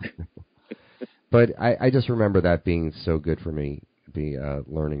week. But I just remember that being so good for me,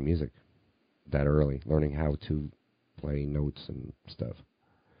 learning music that early, learning how to play notes and stuff,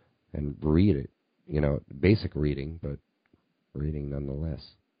 and read it. Basic reading, but reading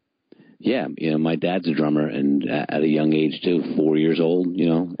nonetheless. Yeah, my dad's a drummer, and at a young age too, 4 years old,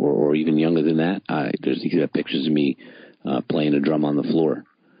 or even younger than that. He's got pictures of me playing a drum on the floor.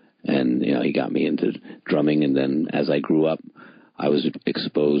 And, he got me into drumming. And then as I grew up, I was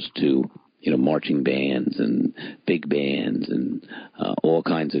exposed to, marching bands and big bands and all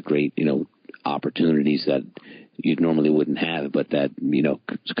kinds of great, opportunities that you normally wouldn't have, but that,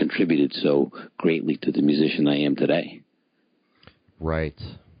 contributed so greatly to the musician I am today. Right.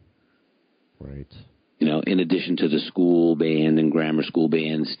 In addition to the school band and grammar school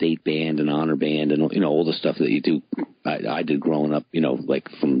band, state band and honor band and, all the stuff that you do, I did growing up, like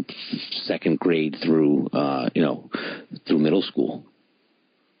from second grade through, through middle school.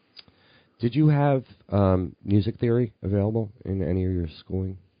 Did you have music theory available in any of your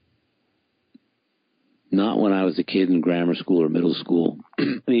schooling? Not when I was a kid in grammar school or middle school.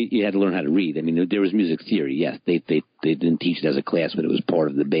 I mean, you had to learn how to read. I mean, there was music theory, yes. They didn't teach it as a class, but it was part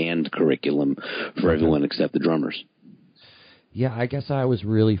of the band curriculum for everyone except the drummers. Yeah, I guess I was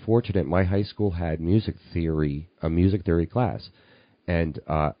really fortunate. My high school had a music theory class, and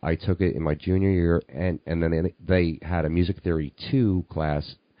I took it in my junior year, and then they had a music theory 2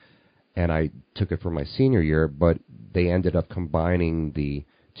 class, and I took it for my senior year, but they ended up combining the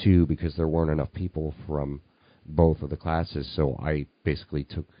 2 because there weren't enough people from both of the classes, so I basically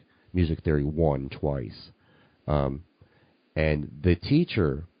took music theory 1 twice. And the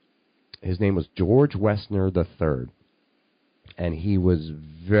teacher, his name was George Wessner III, and he was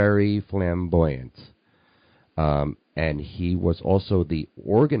very flamboyant. And he was also the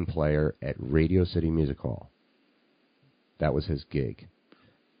organ player at Radio City Music Hall. That was his gig.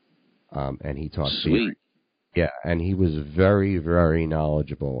 And he taught theory. Yeah, and he was very, very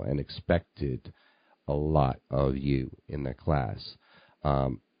knowledgeable and expected a lot of you in the class.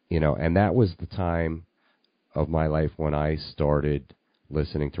 And that was the time of my life when I started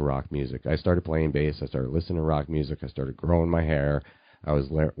listening to rock music. I started playing bass. I started listening to rock music. I started growing my hair. I was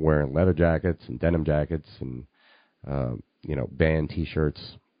wearing leather jackets and denim jackets and, band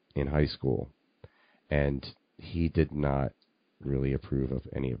T-shirts in high school. And he did not really approve of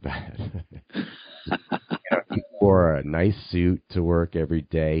any of that. He wore a nice suit to work every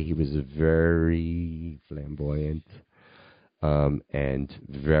day. He was very flamboyant and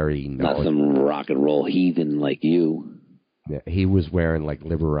very not some rock and roll heathen like you. Yeah, he was wearing like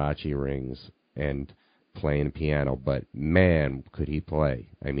Liberace rings and playing the piano, but man, could he play.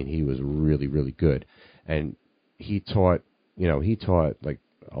 I mean, he was really, really good. And he taught like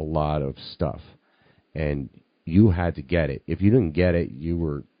a lot of stuff. And you had to get it. If you didn't get it, you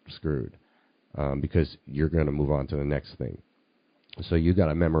were screwed because you're going to move on to the next thing. So you got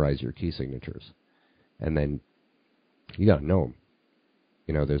to memorize your key signatures. And then you got to know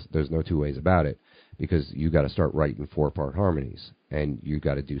them. There's no two ways about it because you got to start writing 4-part harmonies. And you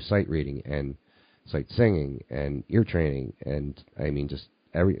got to do sight reading and sight singing and ear training. And, I mean, just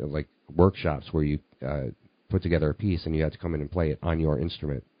like workshops where you put together a piece and you had to come in and play it on your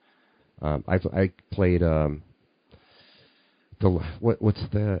instrument. I played what's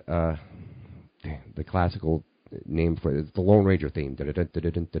the classical name for it? It's the Lone Ranger theme.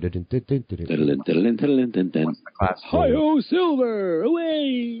 Hi-ho, Silver,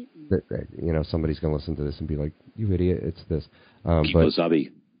 away! Somebody's going to listen to this and be like, you idiot, it's this.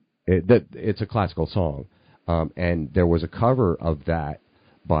 Wasabi. It's a classical song. And there was a cover of that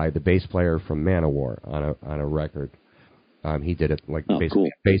by the bass player from Manowar on a record. He did it like basically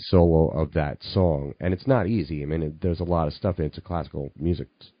a bass solo of that song, and it's not easy. I mean, there's a lot of stuff in it. It's a classical music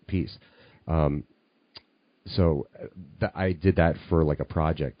piece. So I did that for like a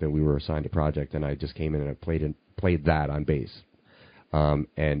project, and we were assigned a project, and I just came in and I played that on bass,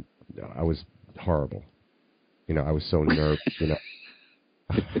 and I was horrible. I was so nervous.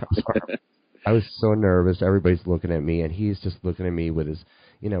 I was so nervous. Everybody's looking at me, and he's just looking at me with his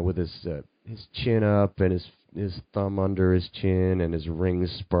chin up and his thumb under his chin and his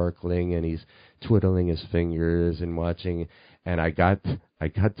rings sparkling, and he's twiddling his fingers and watching. And I got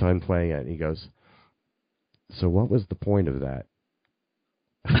done playing it, and he goes, "So what was the point of that?"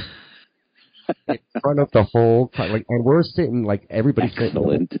 In front of the whole time, and we're sitting everybody's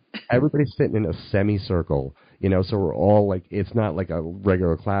sitting in a semicircle, so we're all it's not like a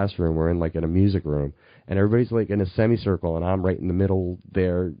regular classroom. We're in in a music room, and everybody's in a semicircle, and I'm right in the middle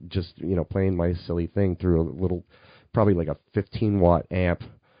there, just playing my silly thing through a little, probably a 15-watt amp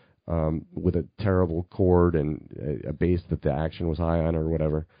with a terrible chord and a bass that the action was high on or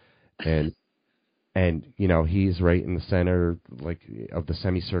whatever, and he's right in the center of the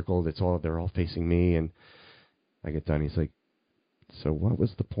semicircle. They're all facing me, and I get done. He's like, "So what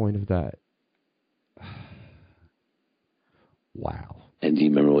was the point of that?" Wow. And do you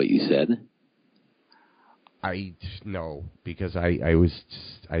remember what you said? No, because I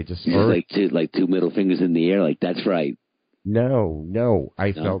just two middle fingers in the air, that's right. No.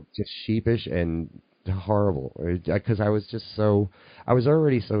 I felt just sheepish and horrible because I was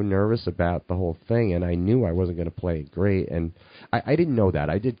already so nervous about the whole thing, and I knew I wasn't going to play it great, and I didn't know that.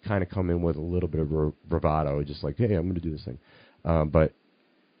 I did kind of come in with a little bit of bravado, just hey, I'm going to do this thing, but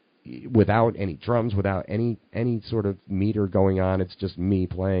without any drums, without any sort of meter going on. It's just me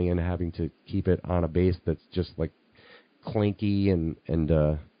playing and having to keep it on a bass that's just clinky and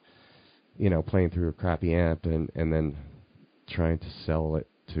playing through a crappy amp and then trying to sell it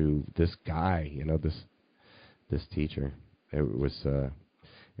to this guy, this teacher. It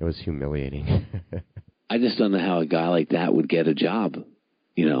was humiliating. I just don't know how a guy like that would get a job,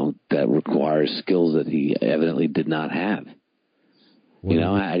 that requires skills that he evidently did not have.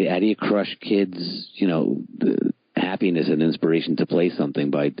 How do you crush kids, the happiness and inspiration to play something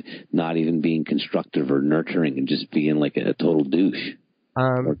by not even being constructive or nurturing and just being a total douche?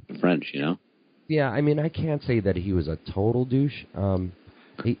 Or French, Yeah, I mean, I can't say that he was a total douche.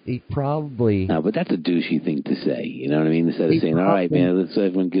 He probably... No, but that's a douchey thing to say, you know what I mean? Instead of saying, all right, man, let's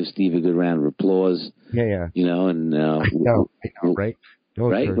everyone give Steve a good round of applause. Yeah. And... I know, right?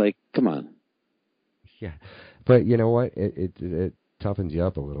 Right? Come on. Yeah. But you know what? It toughens you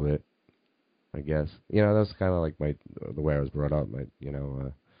up a little bit, I guess. That's kind of the way I was brought up. My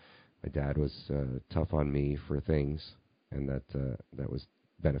dad was tough on me for things, and that was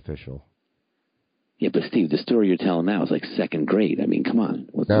beneficial. Yeah, but Steve, the story you're telling now is like second grade. I mean, come on,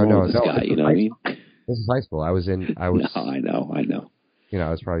 what's wrong with this guy? You know what I mean? This is high school. I was. No, I know. You know, I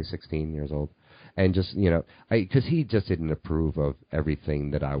was probably 16 years old, and just because he just didn't approve of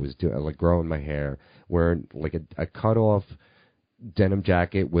everything that I was doing, like growing my hair, wearing like a cut off denim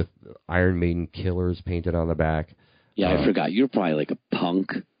jacket with Iron Maiden Killers painted on the back. Yeah, I forgot. You're probably like a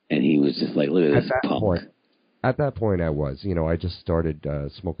punk, and he was just like, look at this punk. At that point, I was. I just started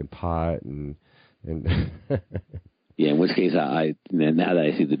smoking pot and. Yeah, in which case, now that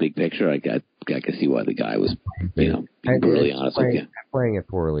I see the big picture, I can see why the guy was, being brutally honest with you. Playing it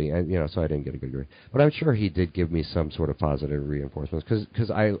poorly, and so I didn't get a good grade. But I'm sure he did give me some sort of positive reinforcements because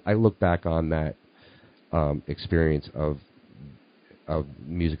I look back on that experience of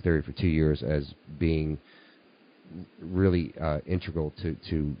music theory for 2 years as being really integral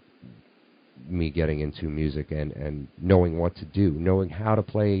to me getting into music and knowing what to do, knowing how to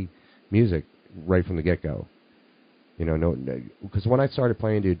play music right from the get-go. Because when I started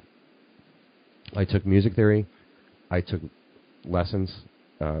playing, dude, I took music theory, I took lessons,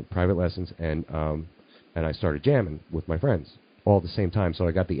 private lessons, and I started jamming with my friends all at the same time. So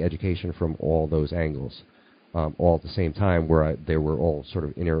I got the education from all those angles, all at the same time, where they were all sort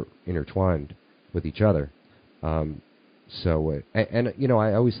of intertwined with each other. I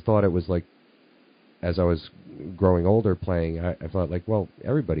always thought it was like, as I was growing older playing, I thought like, well,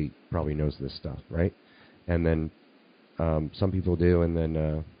 everybody probably knows this stuff, right? And then some people do, and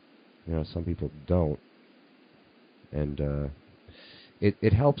then some people don't. And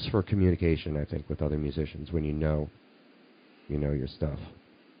it helps for communication, I think, with other musicians when you know your stuff.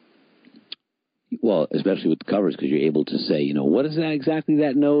 Well, especially with the covers, because you're able to say, what is that exactly,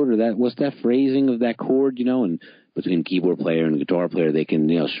 that note, or what's that phrasing of that chord, and between keyboard player and guitar player, they can,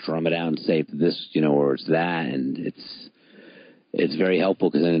 strum it out and say this, or it's that, and it's very helpful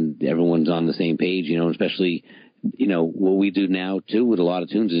because then everyone's on the same page, especially, what we do now too with a lot of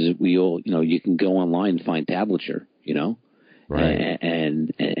tunes is we all, you can go online and find tablature, right.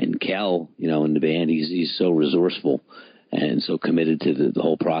 And Cal, in the band, he's so resourceful and so committed to the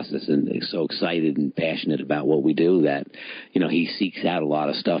whole process and so excited and passionate about what we do that, he seeks out a lot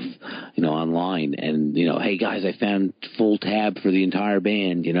of stuff, online and, hey guys, I found full tab for the entire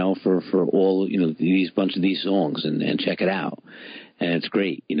band, for all, these bunch of these songs and check it out. And it's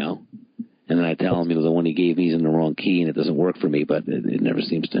great, And then I tell him, the one he gave me is in the wrong key and it doesn't work for me, but it never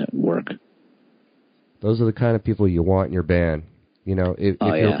seems to work. Those are the kind of people you want in your band.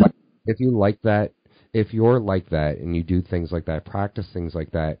 If you like that, if you're like that and you do things like that, practice things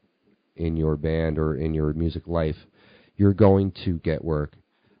like that in your band or in your music life, you're going to get work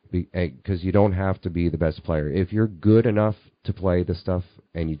because you don't have to be the best player. If you're good enough to play the stuff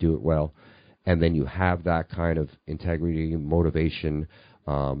and you do it well, and then you have that kind of integrity, motivation,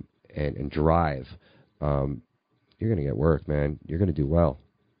 and drive, you're going to get work, man. You're going to do well.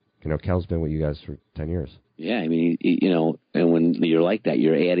 Cal's been with you guys for 10 years. Yeah, I mean, and when you're like that,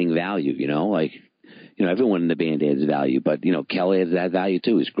 you're adding value, everyone in the band adds value, but, Kel adds that value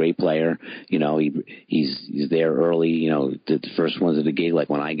too. He's a great player. He's there early, the first ones at the gig. Like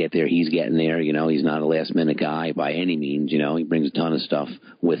when I get there, he's getting there, he's not a last minute guy by any means. He brings a ton of stuff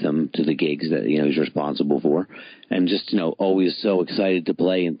with him to the gigs that, he's responsible for. And just, always so excited to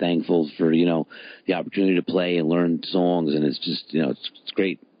play and thankful for, the opportunity to play and learn songs. And it's just, it's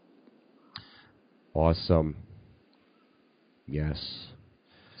great. Awesome. Yes.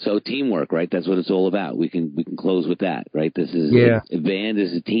 So teamwork, right? That's what it's all about. We can close with that, right? This is a band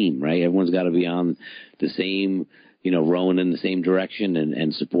is a team, right? Everyone's got to be on the same, rowing in the same direction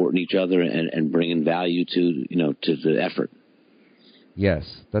and supporting each other and bringing value to the effort.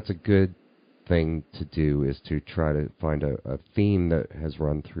 Yes, that's a good thing to do, is to try to find a theme that has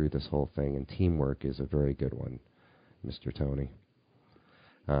run through this whole thing, and teamwork is a very good one, Mr. Tony.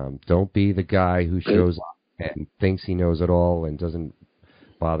 Don't be the guy who shows up and thinks he knows it all and doesn't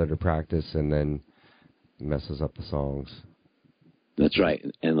bother to practice and then messes up the songs. That's right.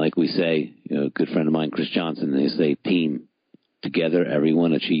 And like we say, a good friend of mine, Chris Johnson, they say team. Together,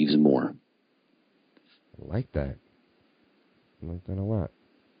 everyone achieves more. I like that. I like that a lot.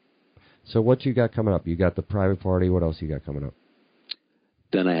 So what you got coming up? You got the private party. What else you got coming up?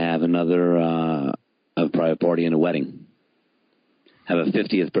 Then I have another a private party and a wedding. Have a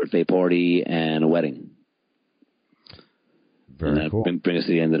 50th birthday party and a wedding. Very cool. Bring us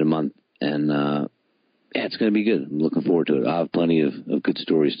to the end of the month. And, it's going to be good. I'm looking forward to it. I'll have plenty of good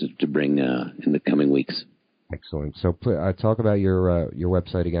stories to bring in the coming weeks. Excellent. So talk about your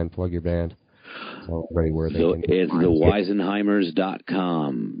website again. Plug your band. Tell everybody where they can. It's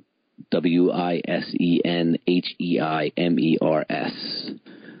theweisenheimers.com. WISENHEIMERS.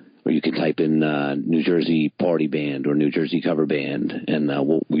 Or you can type in New Jersey Party Band or New Jersey Cover Band, and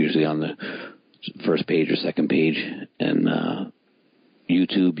we're usually on the first page or second page. And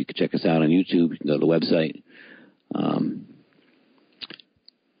YouTube, you can check us out on YouTube. You can go to the website.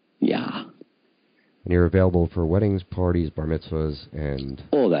 Yeah. And you're available for weddings, parties, bar mitzvahs, and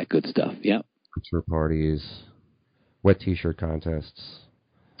all that good stuff. Yep. Bachelor parties, wet T-shirt contests,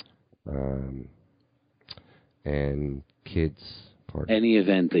 and kids parties. Any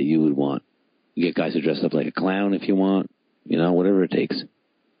event that you would want. You get guys to dress up like a clown if you want. Whatever it takes.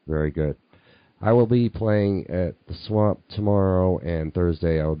 Very good. I will be playing at the Swamp tomorrow and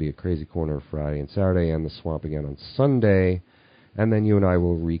Thursday. I will be at Crazy Corner Friday and Saturday, and the Swamp again on Sunday. And then you and I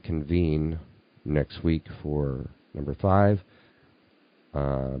will reconvene next week for number 5.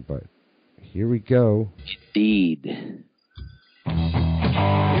 But here we go. Indeed.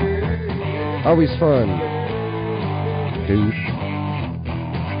 Always fun, dude.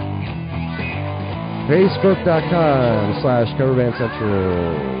 Facebook.com/Coverband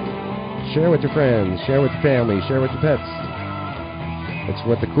Central. Share with your friends, share with your family, share with your pets. That's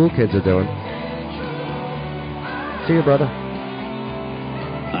what the cool kids are doing. See you, brother.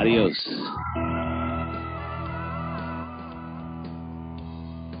 Adios.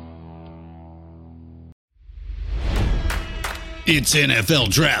 It's NFL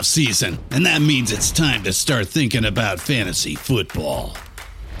draft season, and that means it's time to start thinking about fantasy football.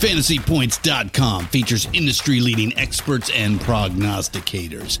 FantasyPoints.com features industry-leading experts and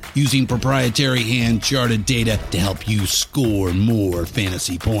prognosticators using proprietary hand-charted data to help you score more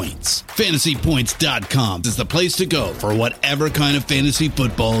fantasy points. FantasyPoints.com is the place to go for whatever kind of fantasy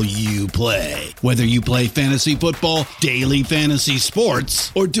football you play. Whether you play fantasy football, daily fantasy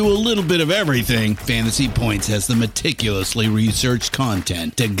sports, or do a little bit of everything, Fantasy Points has the meticulously researched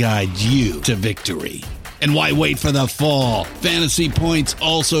content to guide you to victory. And why wait for the fall? Fantasy Points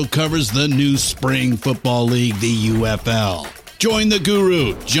also covers the new spring football league, the UFL. Join the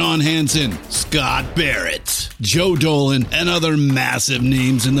guru, John Hansen, Scott Barrett, Joe Dolan, and other massive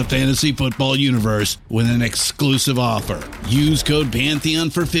names in the fantasy football universe with an exclusive offer. Use code Pantheon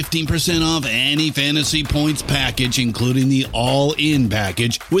for 15% off any Fantasy Points package, including the all-in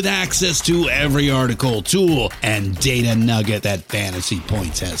package, with access to every article, tool, and data nugget that Fantasy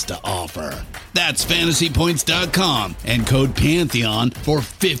Points has to offer. That's FantasyPoints.com and code Pantheon for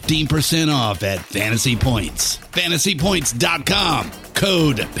 15% off at Fantasy Points. FantasyPoints.com,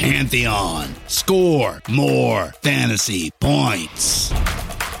 code Pantheon. Score more fantasy points.